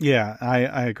 Yeah,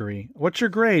 I agree. What's your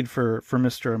grade for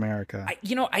Mr. America?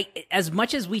 I as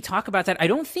much as we talk about that, I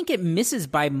don't think it misses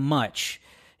by much.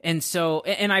 And so,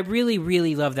 and I really,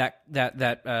 really love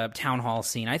that town hall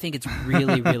scene. I think it's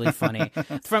really, really funny.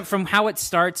 From how it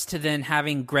starts to then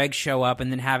having Greg show up,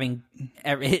 and then having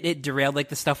it derailed, like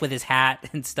the stuff with his hat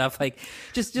and stuff, like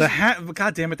just the hat.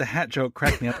 God damn it, the hat joke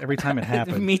cracked me up every time it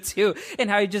happened. Me too. And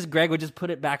how Greg would just put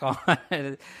it back on.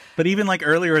 But even like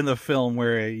earlier in the film,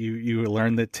 where you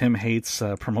learn that Tim hates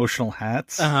promotional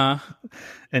hats, and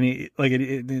he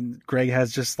Greg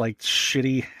has just like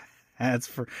shitty ads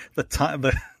for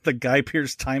the Guy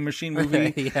Pearce Time Machine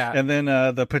movie. Yeah. And then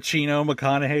the Pacino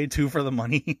McConaughey 2 for the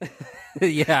Money.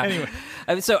 Yeah.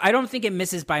 Anyway. So I don't think it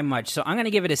misses by much. So I'm going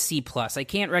to give it a C+. I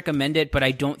can't recommend it, but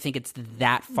I don't think it's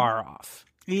that far off.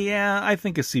 Yeah, I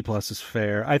think a C+ is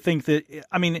fair. I think that,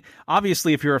 I mean,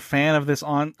 obviously, if you're a fan of this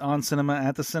on cinema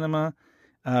at the cinema,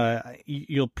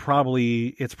 it's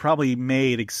probably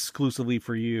made exclusively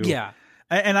for you. Yeah.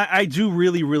 And I do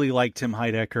really, really like Tim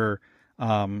Heidecker.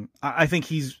 I think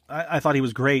I thought he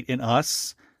was great in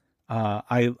Us.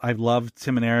 I love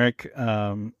Tim and Eric.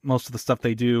 Most of the stuff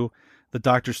they do, the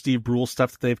Dr. Steve Brule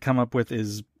stuff that they've come up with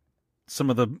is some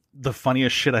of the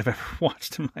funniest shit I've ever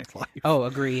watched in my life. Oh,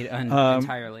 agreed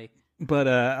entirely.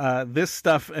 But this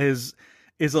stuff is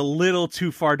a little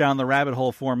too far down the rabbit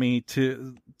hole for me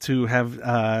to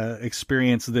have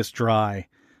experienced this dry.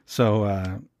 So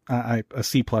a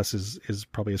C+ is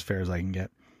probably as fair as I can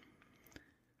get.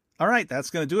 All right, that's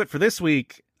going to do it for this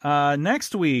week.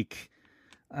 Next week,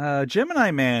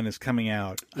 Gemini Man is coming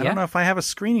out. I don't know if I have a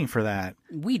screening for that.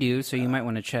 We do, so you might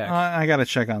want to check. I got to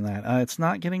check on that. It's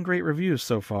not getting great reviews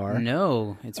so far.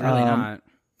 No, it's really not.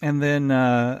 And then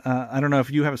I don't know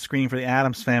if you have a screening for the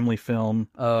Addams Family film.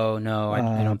 Oh no,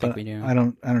 I don't think we do. I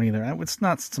don't either. It's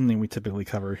not something we typically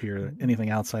cover here. Anything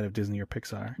outside of Disney or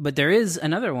Pixar. But there is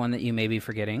another one that you may be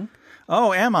forgetting.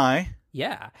 Oh, am I?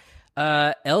 Yeah,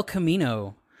 El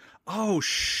Camino. Oh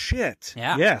shit!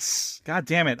 Yeah. Yes. God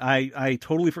damn it! I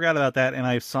totally forgot about that, and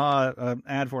I saw an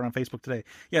ad for it on Facebook today.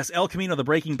 Yes, El Camino, the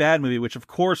Breaking Bad movie, which of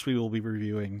course we will be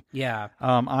reviewing. Yeah.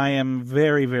 I am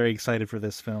very, very excited for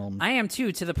this film. I am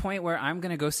too, to the point where I'm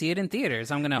gonna go see it in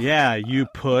theaters. I'm gonna. Yeah, you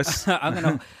puss.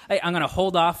 I'm gonna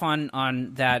hold off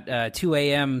on that 2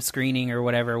 a.m. screening or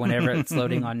whatever whenever it's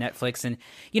loading on Netflix. And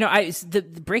the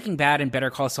Breaking Bad and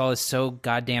Better Call Saul is so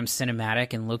goddamn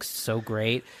cinematic and looks so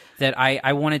great that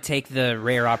I want to take the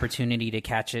rare opportunity to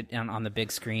catch it on the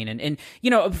big screen. And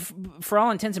for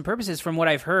all intents and purposes, from what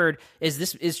I've heard,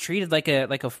 this is treated like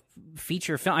a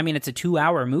feature film. I mean, it's a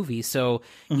 2-hour movie, so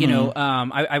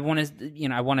I want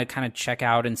to kind of check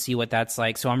out and see what that's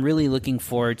like. So I'm really looking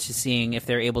forward to seeing if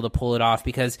they're able to pull it off,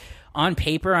 because on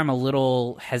paper I'm a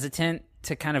little hesitant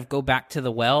to kind of go back to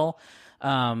the well.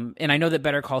 And I know that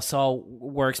Better Call Saul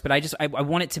works, but I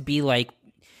want it to be like,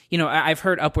 I've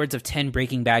heard upwards of 10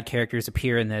 Breaking Bad characters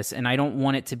appear in this, and I don't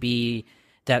want it to be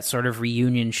that sort of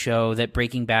reunion show that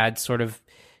Breaking Bad sort of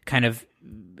kind of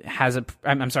has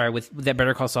with that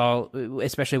Better Call Saul,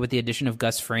 especially with the addition of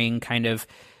Gus Fring, kind of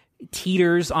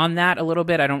teeters on that a little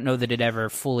bit. I don't know that it ever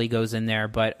fully goes in there,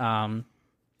 but I'd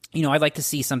like to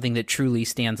see something that truly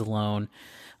stands alone.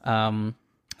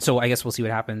 So I guess we'll see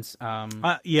what happens.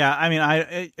 Yeah, I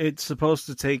mean, it's supposed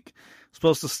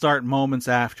to start moments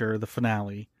after the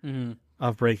finale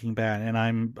of Breaking Bad,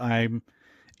 and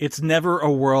it's never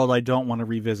a world I don't want to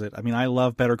revisit. I mean, I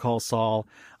love Better Call Saul.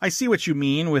 I see what you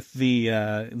mean with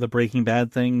the Breaking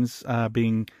Bad things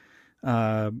being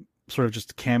sort of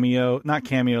just not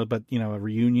cameo, but a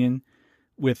reunion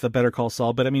with the Better Call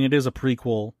Saul. But I mean, it is a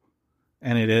prequel,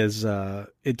 and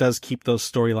it does keep those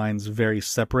storylines very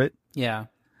separate. Yeah.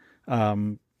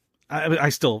 I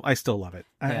still love it,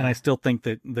 and I still think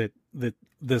that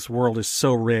this world is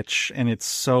so rich and it's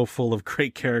so full of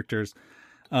great characters.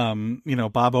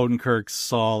 Bob Odenkirk's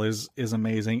Saul is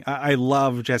amazing. I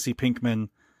love Jesse Pinkman,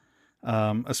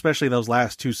 especially those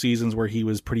last 2 seasons where he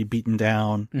was pretty beaten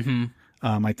down. Mm-hmm.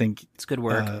 I think it's good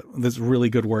work. This really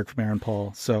good work from Aaron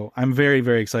Paul. So I'm very,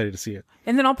 very excited to see it.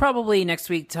 And then I'll probably next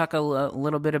week talk a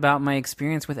little bit about my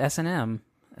experience with S&M.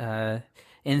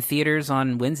 In theaters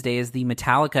on Wednesday is the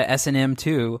Metallica S&M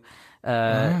 2,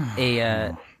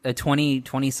 a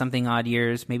 20 something odd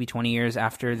years, maybe 20 years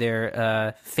after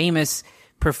their famous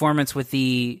performance with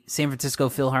the San Francisco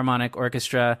Philharmonic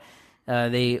Orchestra.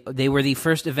 They were the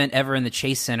first event ever in the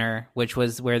Chase Center, which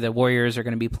was where the Warriors are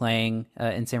going to be playing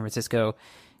in San Francisco,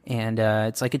 and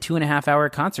it's like a 2.5-hour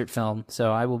concert film.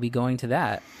 So I will be going to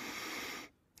that.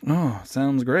 Oh,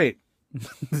 sounds great.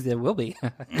 It will be.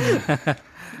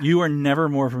 You are never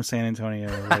more from San Antonio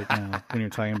right now when you're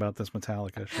talking about this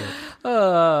Metallica shit.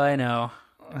 Oh, I know.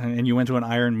 And you went to an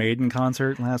Iron Maiden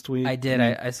concert last week? I did.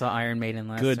 I saw Iron Maiden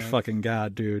last week. Good fucking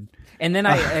God, dude. And then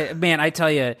I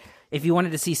tell you, if you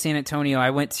wanted to see San Antonio, I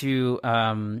went to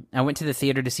the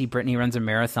theater to see Brittany Runs a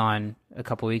Marathon a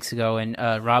couple weeks ago, and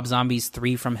Rob Zombie's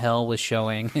 3 from Hell was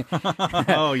showing.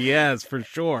 Oh yes, for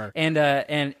sure. And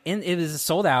it was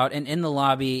sold out, and in the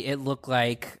lobby it looked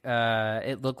like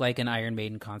an Iron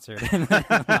Maiden concert.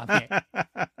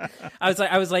 I was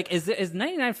like, is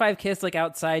 99.5 Kiss like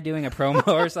outside doing a promo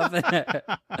or something?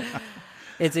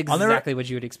 It's exactly what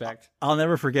you would expect. I'll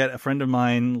never forget. A friend of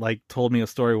mine told me a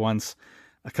story once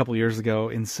a couple years ago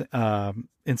in San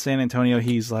Antonio.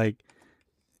 He's like,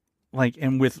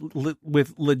 and with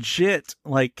legit,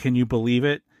 like, can you believe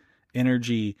it?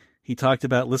 Energy. He talked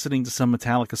about listening to some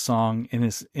Metallica song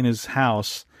in his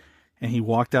house, and he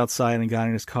walked outside and got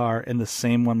in his car, and the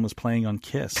same one was playing on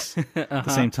Kiss at the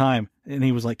same time. And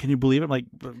he was like, can you believe it? Like,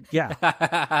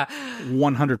 yeah,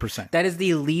 100%. That is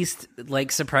the least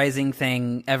like surprising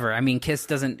thing ever. I mean,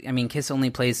 Kiss only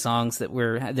plays songs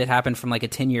that happened from like a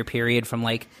 10-year period from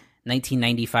like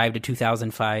 1995 to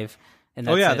 2005. And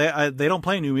that's they don't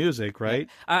play new music, right?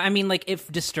 I mean, like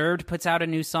if Disturbed puts out a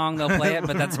new song, they'll play it,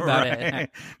 but that's about it.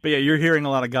 But yeah, you're hearing a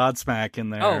lot of Godsmack in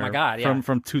there. Oh my God, yeah.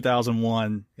 From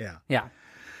 2001. Yeah. Yeah.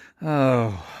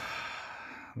 Oh,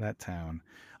 that town.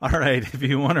 All right. If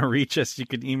you want to reach us, you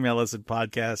can email us at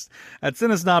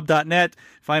podcast@cinesnob.net.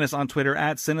 Find us on Twitter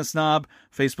 @cinesnob,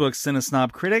 Facebook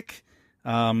Cinesnob Critic.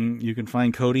 You can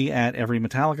find Cody at every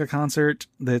Metallica concert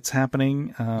that's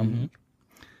happening.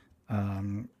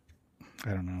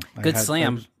 I don't know. Good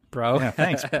slam, bro. Yeah,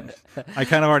 thanks. I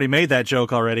kind of already made that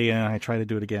joke already, and I try to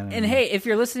do it again. And hey, if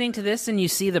you're listening to this and you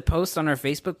see the post on our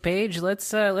Facebook page,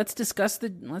 let's discuss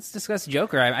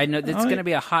Joker. I know that's going to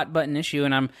be a hot button issue,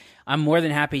 and I'm more than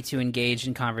happy to engage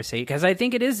in conversation because I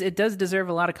think it does deserve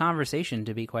a lot of conversation,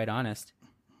 to be quite honest.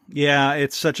 Yeah,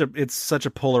 it's such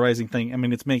a polarizing thing. I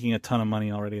mean, it's making a ton of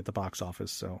money already at the box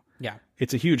office, so yeah,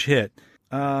 it's a huge hit.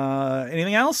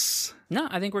 Anything else? No,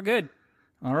 I think we're good.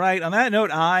 All right. On that note,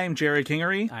 I'm Jerry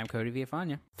Kingery. I'm Cody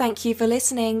Villafana. Thank you for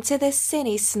listening to the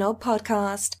Cine Snob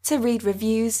podcast. To read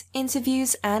reviews,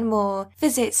 interviews, and more,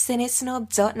 visit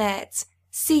cinesnob.net.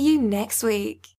 See you next week.